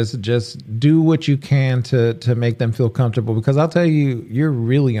 Yeah. Just do what you can to make them feel comfortable, because I'll tell you, you're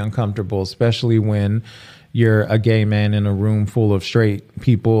really uncomfortable, especially when you're a gay man in a room full of straight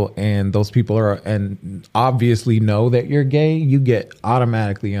people, and those people and obviously know that you're gay. You get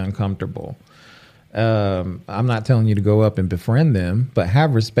automatically uncomfortable. I'm not telling you to go up and befriend them, but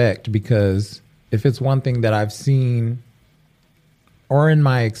have respect, because if it's one thing that I've seen or in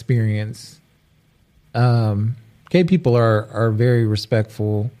my experience, gay people are very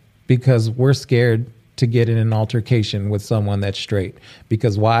respectful, because we're scared to get in an altercation with someone that's straight.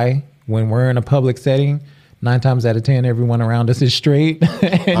 Because why? When we're in a public setting, 9 times out of 10, everyone around us is straight.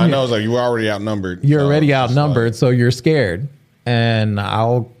 I know, it's like you're already outnumbered. You're already outnumbered, so you're scared. And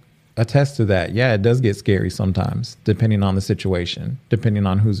I'll attest to that. Yeah, it does get scary sometimes, depending on the situation, depending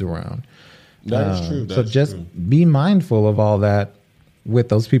on who's around. That is true. So just be mindful of all that with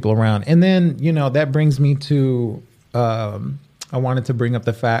those people around. And then, that brings me to, I wanted to bring up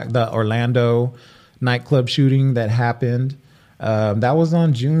the Orlando nightclub shooting that happened. That was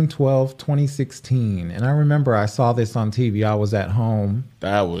on June 12th, 2016. And I remember I saw this on TV. I was at home.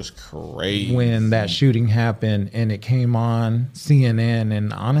 That was crazy. When that shooting happened, and it came on CNN.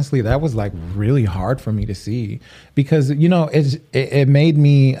 And honestly, that was like really hard for me to see, because, it made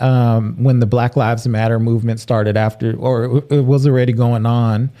me, when the Black Lives Matter movement started or it was already going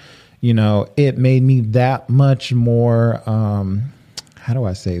on, it made me that much more, how do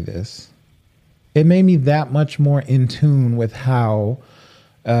I say this? It made me that much more in tune with how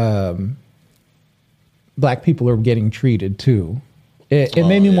Black people are getting treated too. It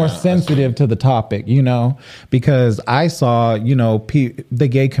made me more sensitive to the topic, because I saw, the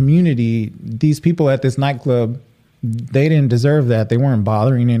gay community, these people at this nightclub, they didn't deserve that. They weren't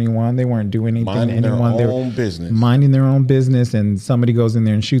bothering anyone. They weren't doing anything to anyone. Minding their own business. Minding their own business, and somebody goes in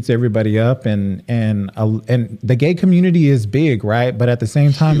there and shoots everybody up. And the gay community is big, right? But at the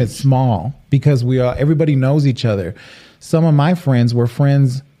same time, it's small, because everybody knows each other. Some of my friends were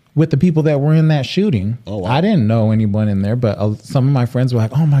friends with the people that were in that shooting. Oh, wow. I didn't know anyone in there, but some of my friends were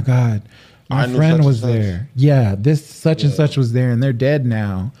like, "Oh my God, My friend was there. Yeah, this such and such was there, and they're dead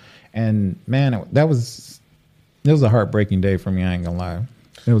now. And man, it was a heartbreaking day for me. I ain't gonna lie.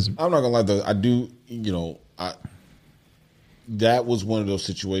 It was. I'm not gonna lie though. I do. That was one of those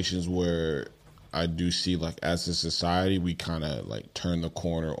situations where I do see, like, as a society, we kind of like turn the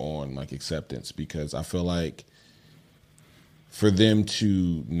corner on like acceptance, because I feel like for them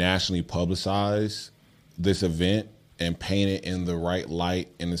to nationally publicize this event and paint it in the right light,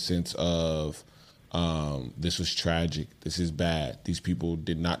 in the sense of this was tragic, this is bad, these people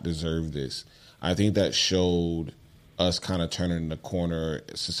did not deserve this. I think that showed us kind of turning the corner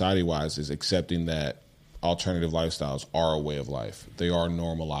society-wise, is accepting that alternative lifestyles are a way of life. They are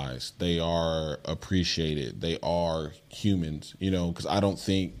normalized. They are appreciated. They are humans, because I don't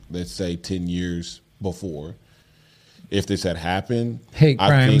think, let's say 10 years before, if this had happened, hate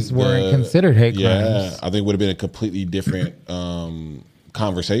crimes weren't considered hate crimes. Yeah, I think it would have been a completely different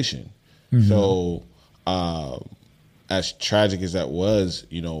conversation. Mm-hmm. So, as tragic as that was,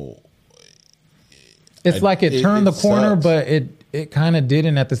 it's like it turned the corner, sucks. But it kind of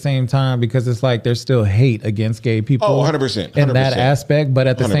didn't at the same time, because it's like there's still hate against gay people. Oh, 100%. In that aspect. But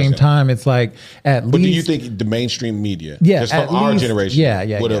at the 100%. Same time, it's like at least. But do you think the mainstream media, just from our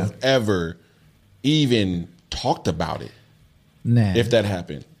generation, would have ever even talked about it? Nah. If that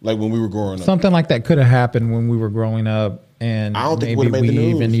happened, like when we were growing up. Something like that could have happened when we were growing up, and I don't think maybe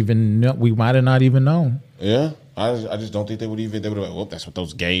we even know, we might have not even known. Yeah, I just don't think they would have like, well, that's what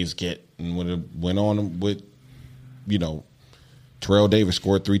those gays get, and would have went on with, Terrell Davis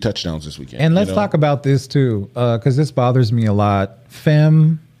scored 3 touchdowns this weekend. And let's talk about this too, because this bothers me a lot.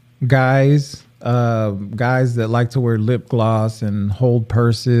 Femme guys that like to wear lip gloss and hold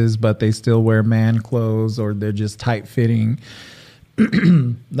purses, but they still wear man clothes, or they're just tight fitting.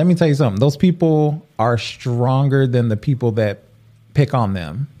 Let me tell you something. Those people are stronger than the people that pick on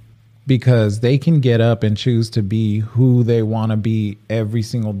them, because they can get up and choose to be who they want to be every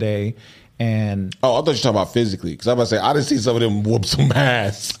single day. And I thought you were talking about physically, because I was about to say, I didn't see some of them whoop some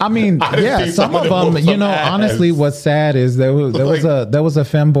ass. I mean, some of them, honestly, what's sad is there was a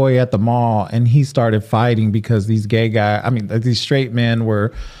femboy at the mall, and he started fighting because these these straight men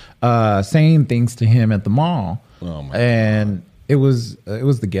were saying things to him at the mall. Oh my and God. It was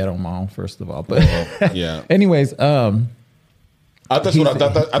the ghetto mall, first of all. But yeah. Anyways, I thought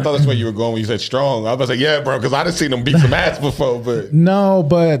that's where you were going when you said strong. I was like, yeah, bro, because I done seen him beat some ass before. But no,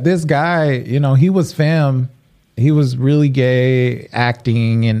 but this guy, he was femme. He was really gay,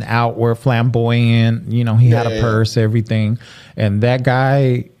 acting and outward flamboyant. He had a purse, everything. And that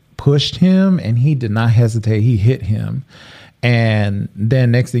guy pushed him, and he did not hesitate. He hit him. And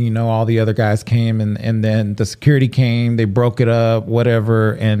then next thing you know, all the other guys came, and then the security came, they broke it up,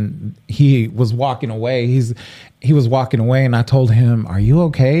 whatever. And he was walking away. He was walking away, and I told him, "Are you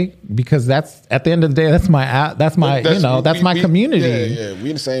okay?" Because that's, at the end of the day, that's my community. Yeah, we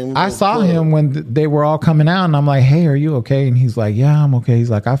in the same. I saw him when they were all coming out, and I'm like, "Hey, are you okay?" And he's like, "Yeah, I'm okay."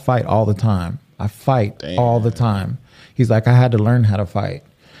 He's like, "I fight all the time. All the time." He's like, "I had to learn how to fight."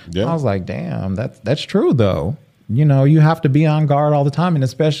 Yeah. I was like, "Damn, that's true though." You have to be on guard all the time. And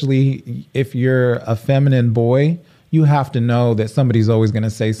especially if you're a feminine boy, you have to know that somebody's always going to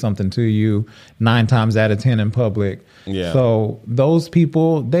say something to you 9 times out of 10 in public. Yeah. So those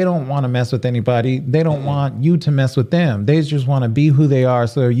people, they don't want to mess with anybody. They don't want you to mess with them. They just want to be who they are.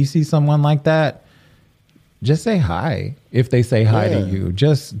 So you see someone like that, just say hi. If they say hi to you,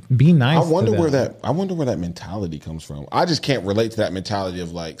 just be nice. I wonder where that mentality comes from. I just can't relate to that mentality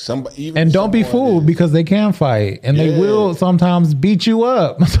of like somebody. And don't be fooled, because they can fight, and they will sometimes beat you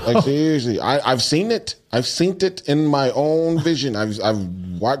up. Like seriously, I've seen it. I've seen it in my own vision. I've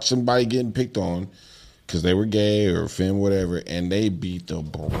watched somebody getting picked on because they were gay or femme, whatever, and they beat the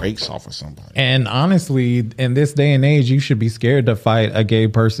brakes off of somebody. And honestly, in this day and age, you should be scared to fight a gay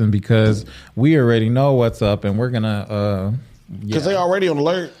person, because we already know what's up, and we're gonna because they already on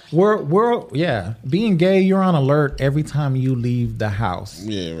alert. We're being gay, you're on alert every time you leave the house.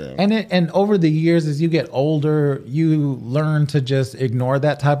 Yeah, right. And over the years, as you get older, you learn to just ignore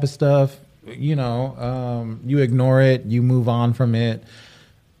that type of stuff. You ignore it, you move on from it.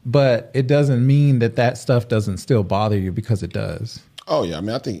 But it doesn't mean that stuff doesn't still bother you, because it does. Oh yeah, I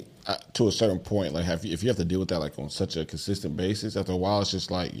mean, I think to a certain point, like if you have to deal with that like on such a consistent basis, after a while, it's just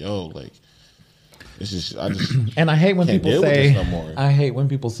like, yo, like it's just And I hate when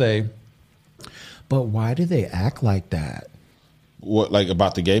people say, but why do they act like that? What, like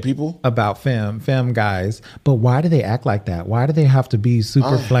about the gay people? About femme guys. But why do they act like that? Why do they have to be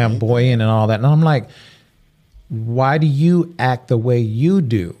super flamboyant and all that? And I'm like, why do you act the way you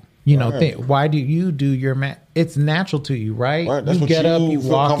do? You know, why do you do your It's natural to you, right? Right. That's you what get up, you feel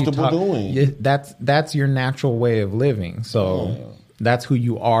walk, comfortable you talk. doing. That's your natural way of living. So that's who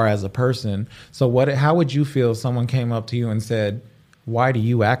you are as a person. So how would you feel if someone came up to you and said, "Why do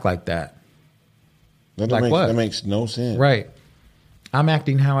you act like that?" That makes no sense. Right. I'm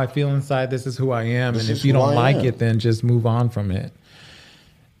acting how I feel inside. This is who I am. And if you don't like it, then just move on from it.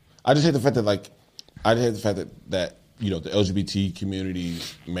 I just hate the fact that you know, the LGBT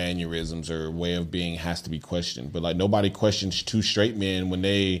community's mannerisms or way of being has to be questioned. But like nobody questions two straight men when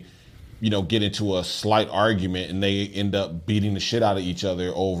they, you know, get into a slight argument and they end up beating the shit out of each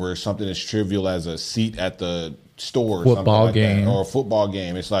other over something as trivial as a seat at the store or football something like game. That, or a football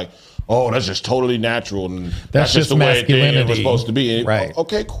game. It's like, oh, that's just totally natural and that's just the way it was supposed to be. And, right.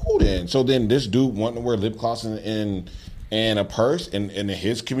 Okay, cool then. So then this dude wanting to wear lip gloss and a purse in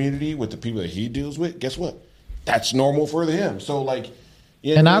his community with the people that he deals with, guess what? That's normal for him. So like,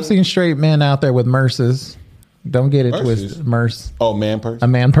 you know and I've seen straight men out there with Merces. Don't get it twisted. Merce. Oh, man purse. A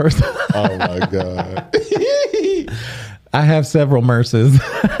man purse. Oh my god. I have several Merces.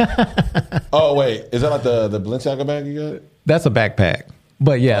 Oh wait, is that like the Balenciaga bag you got? That's a backpack.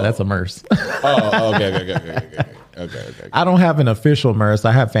 But yeah, that's a Merce. Oh, okay. I don't have an official Merce.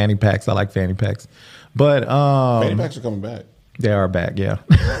 I have fanny packs. I like fanny packs. But fanny packs are coming back. They are back, yeah.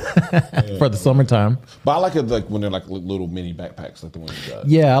 For the summertime. But I like it like when they're like little mini backpacks, like the one you got.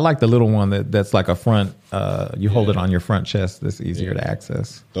 Yeah, I like the little one that's like a front. You hold it on your front chest. That's easier to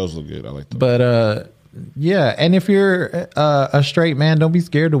access. Those look good. I like those. But yeah, and if you're a straight man, don't be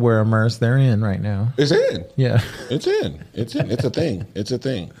scared to wear a Merce. They're in right now. It's in. Yeah, it's in. It's a thing. It's a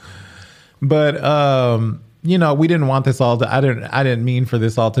thing. But you know, we didn't want this all to. I didn't mean for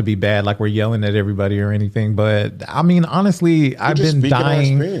this all to be bad, like we're yelling at everybody or anything. But I mean, honestly, I've been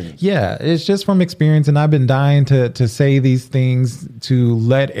dying. Yeah, it's just from experience, and I've been dying to say these things to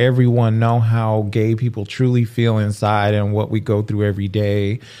let everyone know how gay people truly feel inside and what we go through every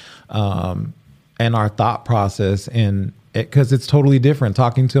day, and our thought process, and because it's totally different.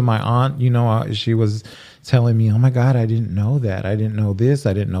 Talking to my aunt, you know, she was telling me, oh my God, I didn't know that. I didn't know this.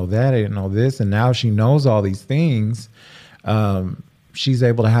 I didn't know that. I didn't know this. And now she knows all these things. She's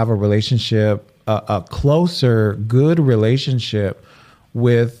able to have a relationship, a closer, good relationship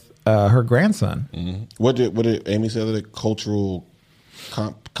with her grandson. Mm-hmm. What did Amy say? The cultural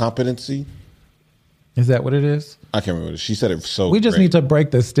competency? Is that what it is? I can't remember. She said it so We just need to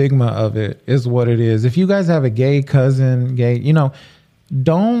break the stigma of it, is what it is. If you guys have a gay cousin, you know,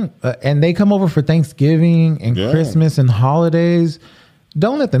 don't and they come over for Thanksgiving and Christmas and holidays,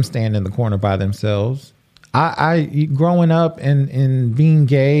 don't let them stand in the corner by themselves. I growing up and being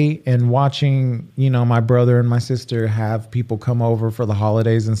gay and watching, you know, my brother and my sister have people come over for the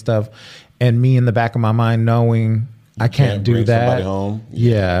holidays and stuff, and me in the back of my mind knowing I can't do that. Home.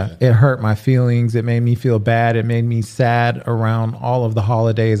 Yeah, it hurt my feelings. It made me feel bad. It made me sad around all of the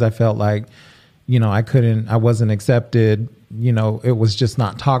holidays. I felt like, you know, I wasn't accepted. You know, it was just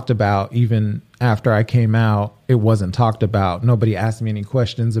not talked about. Even after I came out, it wasn't talked about. Nobody asked me any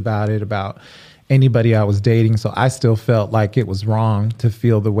questions about it, about anybody I was dating. So I still felt like it was wrong to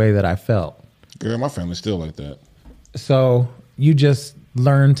feel the way that I felt. Girl, my family's still like that. So you just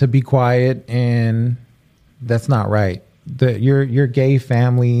learn to be quiet, and that's not right. Your gay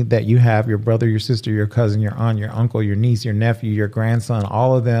family that you have, your brother, your sister, your cousin, your aunt, your uncle, your niece, your nephew, your grandson,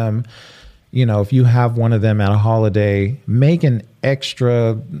 all of them, you know, if you have one of them at a holiday, make an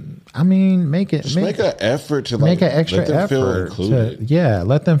extra. I mean, make an effort to make an extra let them effort. Feel included.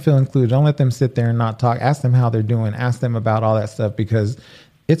 Let them feel included. Don't let them sit there and not talk. Ask them how they're doing. Ask them about all that stuff, because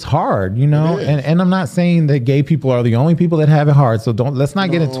it's hard, you know. And I'm not saying that gay people are the only people that have it hard. So let's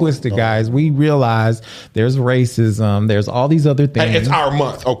not get it twisted, guys. We realize there's racism. There's all these other things. Hey, it's our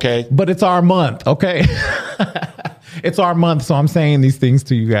month, okay? But it's our month, okay? It's our month, so I'm saying these things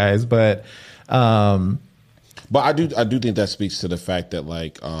to you guys. But I do think that speaks to the fact that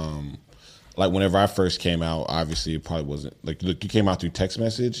like whenever I first came out, obviously it probably wasn't like, look, you came out through text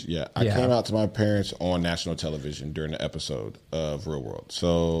message. I came out to my parents on national television during the episode of Real World.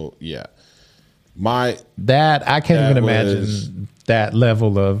 So yeah, I can't even imagine that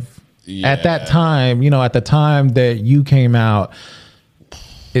level of at that time. You know, at the time that you came out,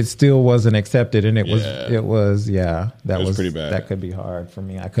 it still wasn't accepted, and it was pretty bad. That could be hard for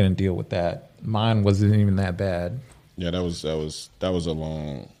me. I couldn't deal with that. Mine wasn't even that bad. Yeah, that was a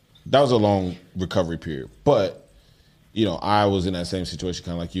long recovery period. But you know, I was in that same situation,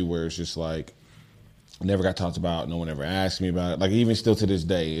 kind of like you, where it's just like never got talked about. No one ever asked me about it. Like even still to this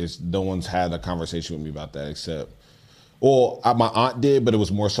day, no one's had a conversation with me about that except, my aunt did, but it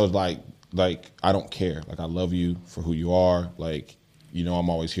was more so like I don't care. Like I love you for who you are. Like you know, I'm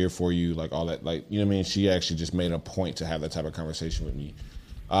always here for you, like all that, like, you know what I mean? She actually just made a point to have that type of conversation with me.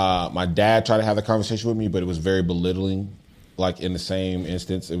 My dad tried to have the conversation with me, but it was very belittling. Like in the same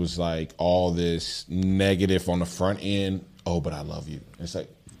instance, it was like all this negative on the front end. Oh, but I love you. It's like,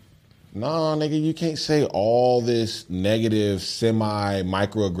 nah, nigga, you can't say all this negative,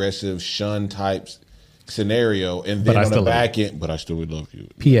 microaggressive, shun types scenario, and then on the back end, but I still would love you.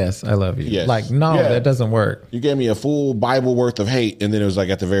 P.S. I love you. Yes. Like, no, that doesn't work. You gave me a full Bible worth of hate, and then it was like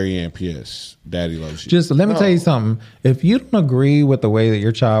at the very end, P.S. Daddy loves you. Just let me tell you something. If you don't agree with the way that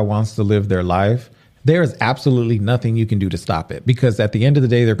your child wants to live their life, there is absolutely nothing you can do to stop it, because at the end of the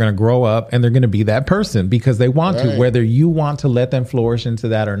day, they're going to grow up and they're going to be that person because they want to. Whether you want to let them flourish into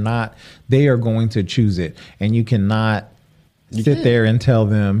that or not, they are going to choose it. And you cannot sit there and tell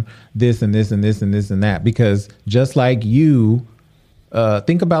them this and this and this and this and that, because just like you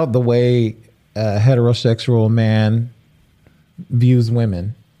think about the way a heterosexual man views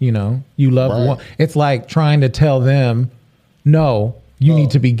women, you know, you love one. It's like trying to tell them, no, you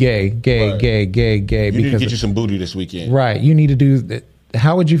need to be gay. You need to get you some booty this weekend. Right. You need to do.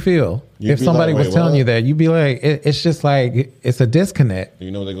 How would you feel if somebody was telling you that? You'd be like, it's just like, it's a disconnect.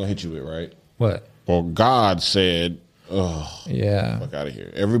 You know what they're going to hit you with, right? What? Well, God said, oh, yeah, fuck out of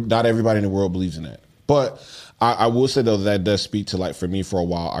here. Not everybody in the world believes in that. But I will say, though, that does speak to, like, for me, for a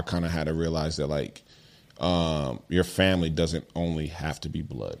while, I kind of had to realize that, like, your family doesn't only have to be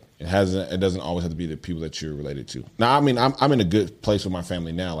blood. It doesn't always have to be the people that you're related to. Now, I mean, I'm in a good place with my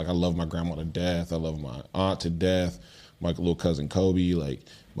family now. Like, I love my grandma to death. I love my aunt to death. My little cousin Kobe, like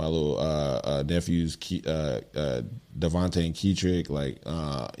my little nephews Devontae and Keetrick, like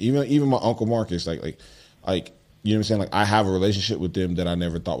even my uncle Marcus, like you know what I'm saying? Like, I have a relationship with them that I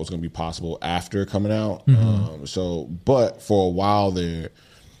never thought was going to be possible after coming out. But for a while there,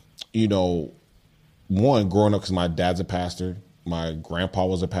 you know, one, growing up, because my dad's a pastor, my grandpa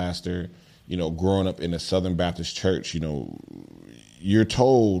was a pastor, you know, growing up in a Southern Baptist church, you know, you're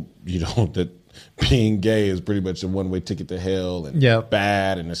told, you know, that being gay is pretty much a one-way ticket to hell and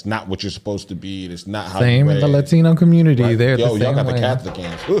bad, and it's not what you're supposed to be, and it's not how same in the Latino community. Right? They're y'all got way. The Catholic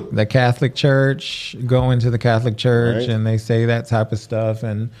hands. The Catholic Church, go into the Catholic Church, and they say that type of stuff.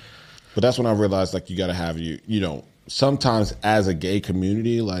 But that's when I realized, like, you got to have you know, sometimes as a gay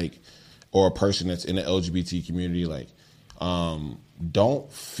community, like, or a person that's in the LGBT community, like,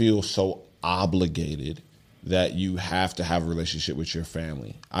 don't feel so obligated that you have to have a relationship with your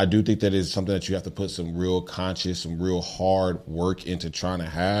family. I do think that is something that you have to put some real conscious, some real hard work into trying to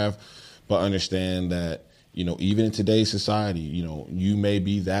have, but understand that, you know, even in today's society, you know, you may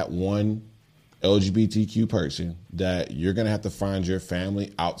be that one LGBTQ person that you're going to have to find your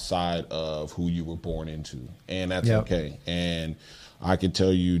family outside of who you were born into. And that's okay. And I can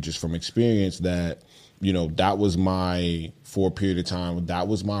tell you just from experience that, you know, that was for a period of time, that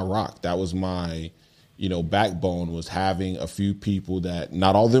was my rock. That was my, you know, backbone, was having a few people that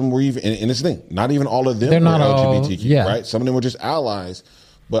not all of them were even, and it's the thing, not even all of them were LGBTQ, right? Some of them were just allies,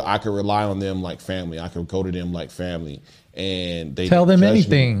 but I could rely on them like family. I could go to them like family, and they tell them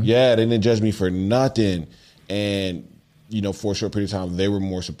anything. They didn't judge me for nothing. And, you know, for a short period of time, they were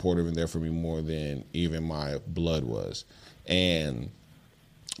more supportive and there for me more than even my blood was. And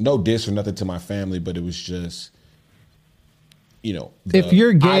no diss or nothing to my family, but it was just, you know, if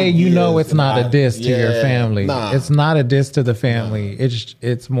you're gay, you know, it's not a diss to your family. It's not a diss to the family.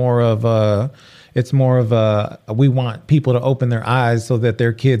 It's more of a we want people to open their eyes so that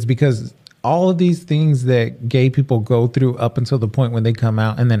their kids, because all of these things that gay people go through up until the point when they come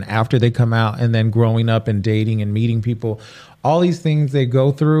out, and then after they come out, and then growing up and dating and meeting people, all these things they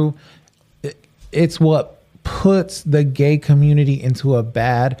go through, it's what puts the gay community into a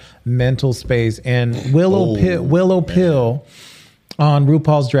bad mental space. And Willow Pill on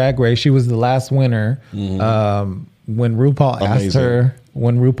RuPaul's Drag Race, she was the last winner. When RuPaul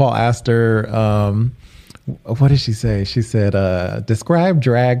asked her, what did she say? She said, describe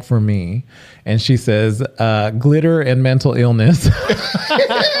drag for me. And she says, glitter and mental illness.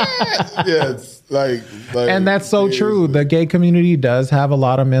 Yes. Like, and that's so true. The gay community does have a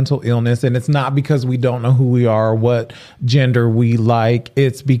lot of mental illness, and it's not because we don't know who we are or what gender we like.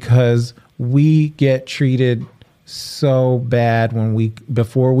 It's because we get treated so bad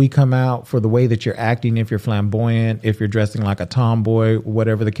before we come out for the way that you're acting, if you're flamboyant, if you're dressing like a tomboy,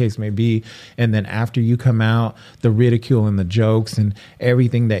 whatever the case may be. And then after you come out, the ridicule and the jokes and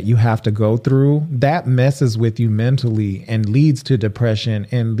everything that you have to go through, that messes with you mentally and leads to depression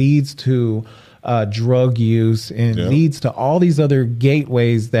and leads to drug use and leads to all these other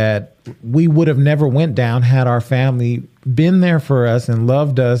gateways that we would have never went down had our family been there for us and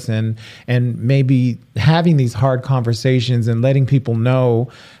loved us, and maybe having these hard conversations and letting people know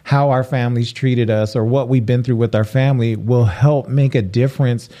how our families treated us or what we've been through with our family will help make a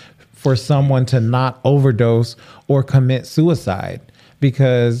difference for someone to not overdose or commit suicide.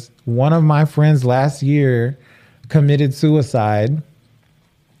 Because one of my friends last year committed suicide,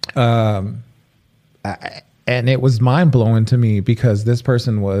 and it was mind blowing to me because this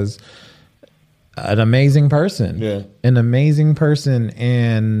person was an amazing person, an amazing person.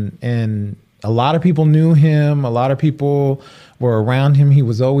 And a lot of people knew him. A lot of people were around him. He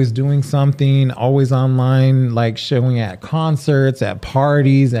was always doing something, always online, like showing at concerts, at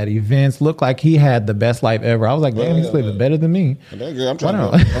parties, at events. Looked like he had the best life ever. I was like, damn, he's living better than me. I'm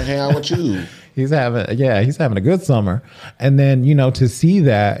trying to hang out with you. He's having a good summer. And then, to see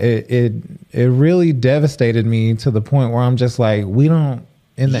that, it really devastated me to the point where I'm just like, we don't,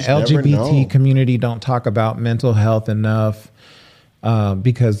 in the LGBT community, don't talk about mental health enough,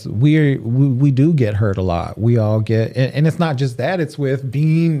 because we do get hurt a lot. We all get, and it's not just that, it's with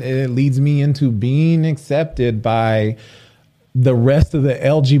it leads me into being accepted by the rest of the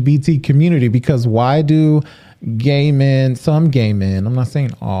LGBT community. Because why do some gay men, I'm not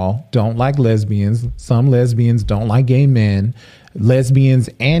saying all, don't like lesbians. Some lesbians don't like gay men. Lesbians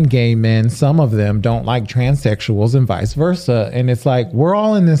and gay men, some of them don't like transsexuals, and vice versa. And it's like, we're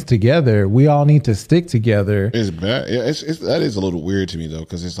all in this together. We all need to stick together. It's bad. Yeah, that is a little weird to me though,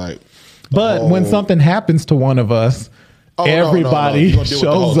 because it's like, but when something happens to one of us, everybody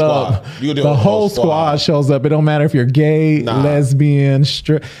shows up. The whole squad shows up. It don't matter if you're gay, lesbian,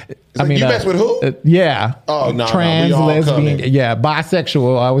 straight. I mean, you mess with who? Yeah. Oh, no. Trans, lesbian. Yeah.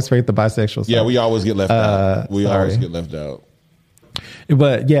 Bisexual. I always rate the bisexual. Yeah, we always get left out. Always get left out.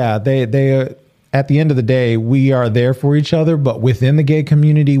 But yeah, they at the end of the day, we are there for each other. But within the gay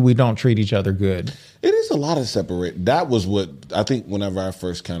community, we don't treat each other good. It is a lot of separate. That was what I think whenever I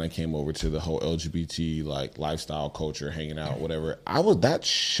first kind of came over to the whole LGBT like lifestyle culture, hanging out, whatever. That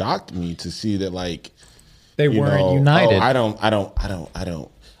shocked me to see that like they weren't united.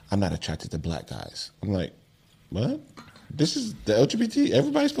 I'm not attracted to black guys. I'm like, what? This is the LGBT.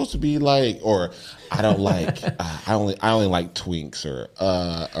 Everybody's supposed to be like, or I don't like. I only like twinks, or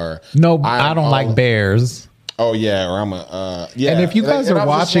no, I don't like bears. Oh yeah, or I'm a yeah. And if you guys are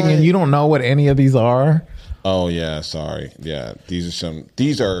watching and you don't know what any of these are, oh yeah, sorry, yeah, these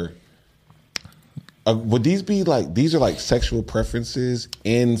are. Would these be like, these are like sexual preferences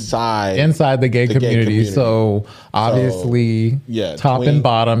inside the gay community? So obviously, top and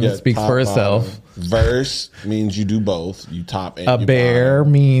bottom speaks for itself. Bottom. Verse means you do both. You top and a bear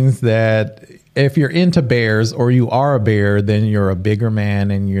bottom. Means that if you're into bears or you are a bear, then you're a bigger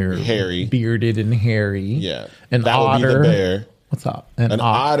man and you're hairy, bearded and hairy. Yeah, an that otter. Would be the bear. What's up? An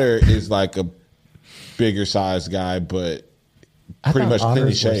otter is like a bigger sized guy, but pretty much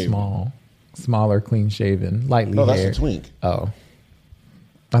cleanly shaved. Smaller, clean shaven, lightly haired. No, haired. that's a twink. Oh,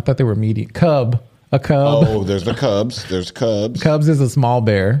 I thought they were medium. A cub. Oh, there's the cubs. There's cubs. Cubs is a small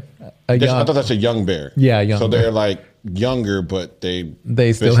bear. I thought that's a young bear. Yeah, young. So they're like younger, but they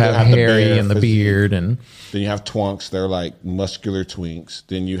still have hairy and the beard, and then you have twunks. They're like muscular twinks.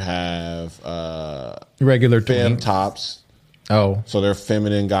 Then you have regular femme twinks. tops. Oh, so they're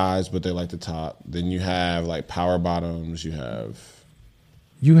feminine guys, but they like the top. Then you have like power bottoms. You have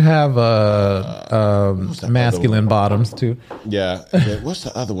masculine bottoms too. Yeah. What's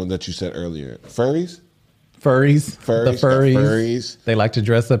the other one that you said earlier? Furries. The furries. They like to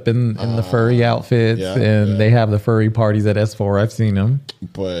dress up in the furry outfits, they have the furry parties at S4. I've seen them.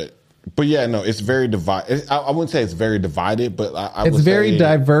 But yeah, no, it's very divided. I wouldn't say it's very divided, but it's very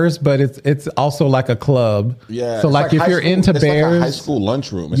diverse. But it's also like a club. Yeah. So like if you're into bears, like a high school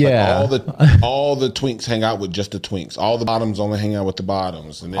lunchroom. It's like all the twinks hang out with just the twinks. All the bottoms only hang out with the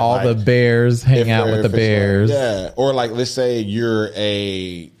bottoms, and then all the bears hang out with the bears. Like, yeah. Or like let's say you're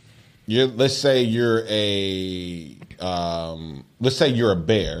a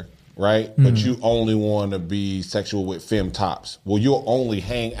bear, right? But you only want to be sexual with femme tops. Well, you'll only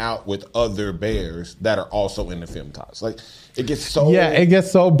hang out with other bears that are also into femme tops. Like it gets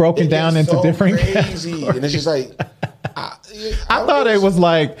so broken down into different crazy, and it's just like I thought it was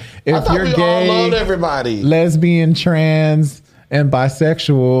like if you're gay, all loved everybody, lesbian, trans, and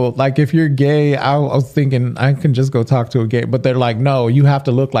bisexual. Like if you're gay, I was thinking I can just go talk to a gay, but they're like, no, you have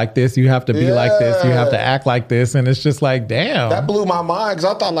to look like this, you have to be like this, you have to act like this, and it's just like, damn. That blew my mind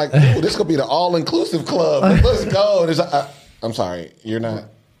because I thought like, ooh, this could be the all inclusive club. Let's go. I'm sorry, you're not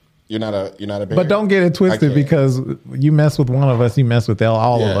You're not a bear. But don't get it twisted, because you mess with one of us, you mess with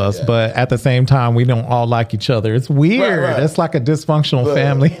all of us. Yeah. But at the same time, we don't all like each other. It's weird. Right. It's like a dysfunctional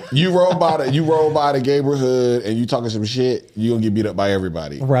family. You roll by the neighborhood and you talking some shit, you gonna get beat up by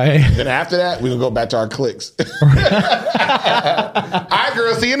everybody. Right. Then after that, we gonna go back to our cliques. All right,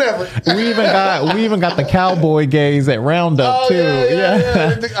 girl, see you never. We even got the cowboy gays at Roundup too.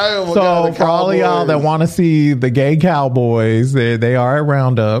 Yeah. So for all of y'all that want to see the gay cowboys, they are at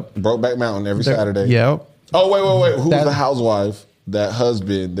Roundup. Brokeback Mountain every Saturday. Yep. Oh, wait. Who was the housewife that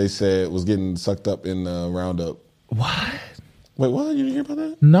husband they said was getting sucked up in Roundup? What? Wait, what? You didn't hear about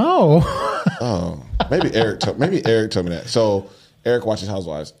that? No. Oh, maybe Eric told me that. So Eric watches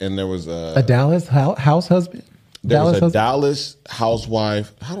Housewives, and there was a Dallas house husband. Dallas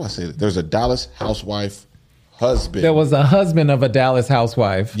housewife. How do I say that? There's a Dallas housewife husband. There was a husband of a Dallas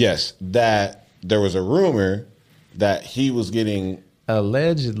housewife. Yes, that there was a rumor that he was getting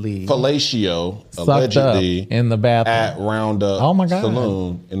allegedly fellatio in the bathroom at Roundup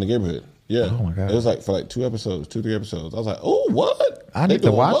Saloon in the neighborhood. Yeah. Oh my God. It was like for like 2, 3 episodes. I was like, oh, what? I need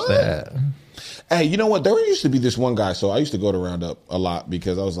to watch that. Hey, you know what? There used to be this one guy. So I used to go to Roundup a lot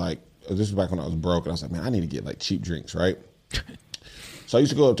because I was like, this was back when I was broke, and I was like, man, I need to get like cheap drinks, right? So I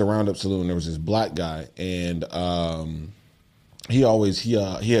used to go up to Roundup Saloon. There was this black guy, and he always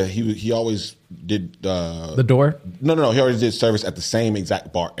did the door. No. He always did service at the same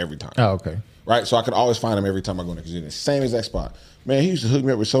exact bar every time. Oh, okay. Right, so I could always find him every time I go in there because he's in the same exact spot. Man, he used to hook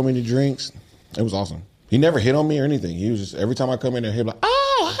me up with so many drinks. It was awesome. He never hit on me or anything. He was just, every time I come in there, he'd be like,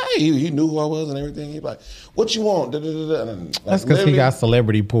 oh, hey. He knew who I was and everything. He'd be like, what you want? That's because he got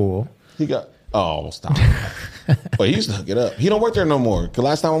celebrity pool. Stop. But he used to hook it up. He don't work there no more. Because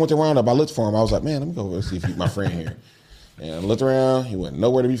last time I went to Roundup, I looked for him. I was like, man, let me go over and see if he's my friend here. And I looked around. He wasn't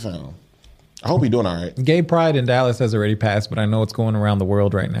nowhere to be found. I hope he's doing all right. Gay Pride in Dallas has already passed, but I know it's going around the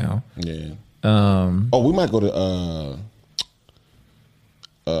world right now. Yeah. We might go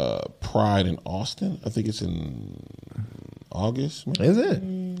to Pride in Austin. I think it's in August. Maybe? Is it?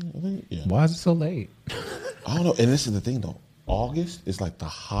 I think, yeah. Why is it so late? I don't know. And this is the thing, though. August is like the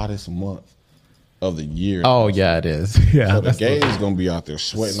hottest month of the year. Oh, yeah, it is. Yeah. So the gays going to be out there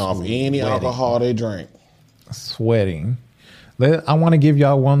sweating off any alcohol they drink. Sweating. I want to give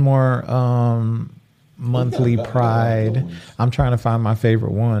y'all one more monthly Pride. I'm trying to find my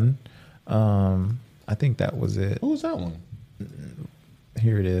favorite one. I think that was it. Who was that one?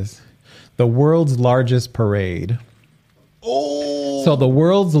 Here it is. The world's largest parade. Oh. So the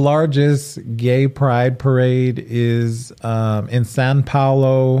world's largest gay pride parade is in São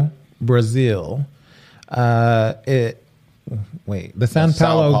Paulo, Brazil. The São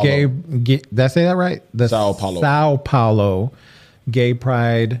Paulo gay. Did I say that right? The São Paulo Gay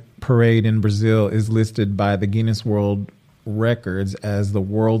Pride Parade in Brazil is listed by the Guinness World Records as the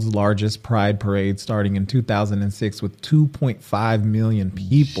world's largest pride parade, starting in 2006 with 2.5 million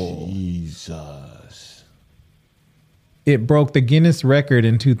people. Jesus. It broke the Guinness record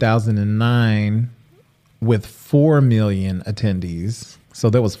in 2009 with 4 million attendees.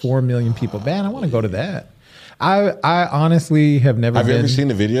 So there was 4 million people. Man, I want to go to that. I honestly have never been. Have you ever seen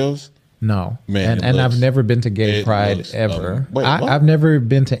the videos? No. Man, and I've never been to gay pride ever. I've never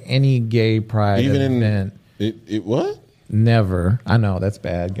been to any gay pride event. What? Never. I know, that's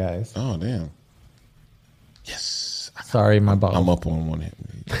bad, guys. Oh, damn. Yes. Sorry, my boss. I'm up on one.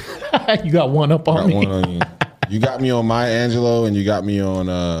 You got one up on me. One on you. You got me on Maya Angelou, and you got me on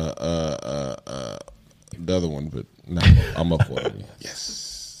the other one, but no, I'm up on you.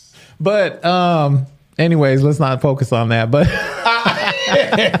 Yes. But anyways, let's not focus on that. But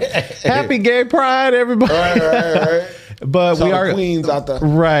happy gay pride, everybody. Right. But we are queens out there.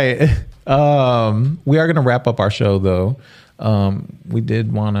 Right. We are gonna wrap up our show though. We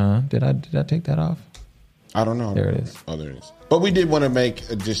did wanna did I take that off? I don't know. There it is. Oh, there it is. But we did want to make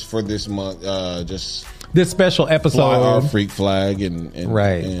just for this month, just this special episode, fly our freak flag and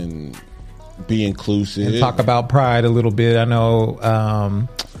right, and be inclusive and talk about pride a little bit. I know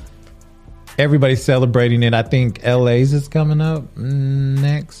everybody's celebrating it. I think LA's is coming up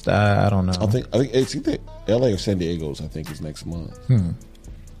next. I don't know. I think it's either LA or San Diego's. I think is next month. Yeah.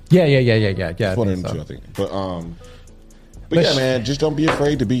 It's one of them two, I think. But yeah, man, just don't be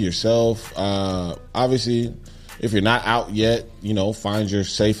afraid to be yourself. Obviously, if you're not out yet, find your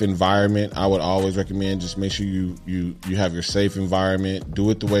safe environment. I would always recommend just make sure you have your safe environment. Do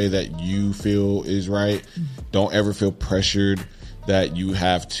it the way that you feel is right. Don't ever feel pressured that you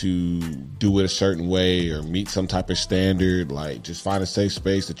have to do it a certain way or meet some type of standard. Like, just find a safe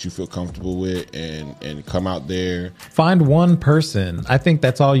space that you feel comfortable with and come out there. Find one person. I think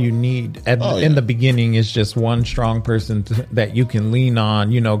that's all you need in the beginning, is just one strong person that you can lean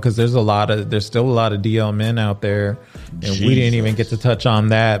on, you know, because there's still a lot of DL men out there, and we didn't even get to touch on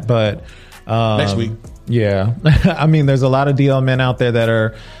that, but next week. Yeah. I mean, there's a lot of DL men out there that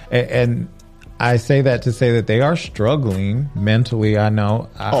are, and I say that to say that they are struggling mentally. I know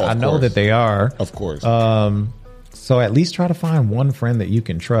that they are. Of course. So at least try to find one friend that you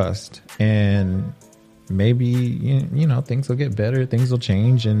can trust, and maybe, you know, things will get better, things will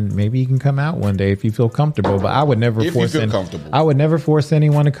change, and maybe you can come out one day if you feel comfortable. But I would never I would never force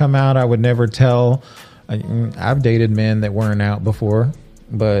anyone to come out. I would never tell. I've dated men that weren't out before,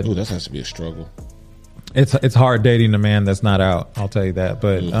 but that has to be a struggle. It's hard dating a man that's not out. I'll tell you that.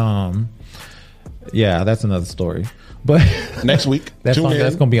 But yeah, that's another story. But next week, that's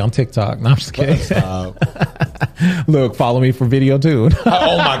going to be on TikTok. No, I'm just kidding. Look, follow me for video too.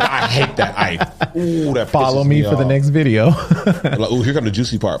 Oh my God, I hate that. That follow me for the next video. Like, here comes the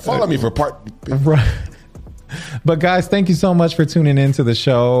juicy part. Follow me for part. Right. But guys, thank you so much for tuning into the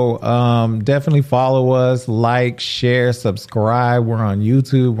show. Definitely follow us, like, share, subscribe. We're on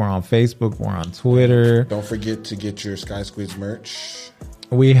YouTube, we're on Facebook, we're on Twitter. Don't forget to get your Sky Squids merch.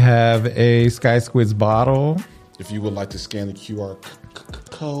 We have a Sky Squids bottle. If you would like to scan the QR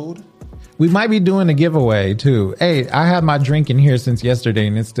code. We might be doing a giveaway too. Hey, I had my drink in here since yesterday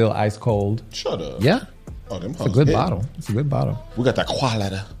and it's still ice cold. Shut up. Yeah. Oh, them it's a good bottle. It's a good bottle. We got that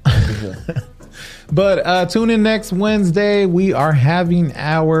quality. But tune in next Wednesday. We are having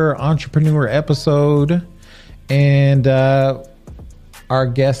our entrepreneur episode, and our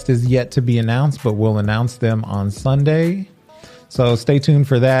guest is yet to be announced, but we'll announce them on Sunday. So stay tuned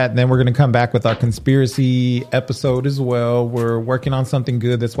for that. And then we're going to come back with our conspiracy episode as well. We're working on something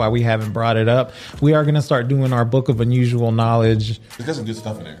good. That's why we haven't brought it up. We are going to start doing our book of unusual knowledge. There's some good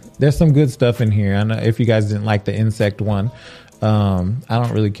stuff in there. There's some good stuff in here. I know if you guys didn't like the insect one, I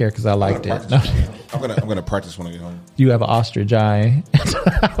don't really care because I liked it. I'm gonna practice when I get home. You have an ostrich eye.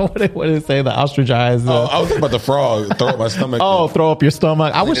 What did it say? The ostrich eye is. I was thinking about the frog. Throw up my stomach. Throw up your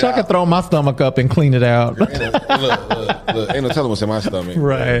stomach. I wish I could throw my stomach up and clean it out. Look, ain't no telling what's in my stomach.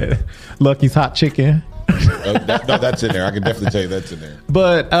 Right. Lucky's hot chicken. That's in there. I can definitely tell you that's in there.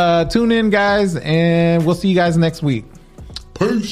 But tune in, guys, and we'll see you guys next week. Peace.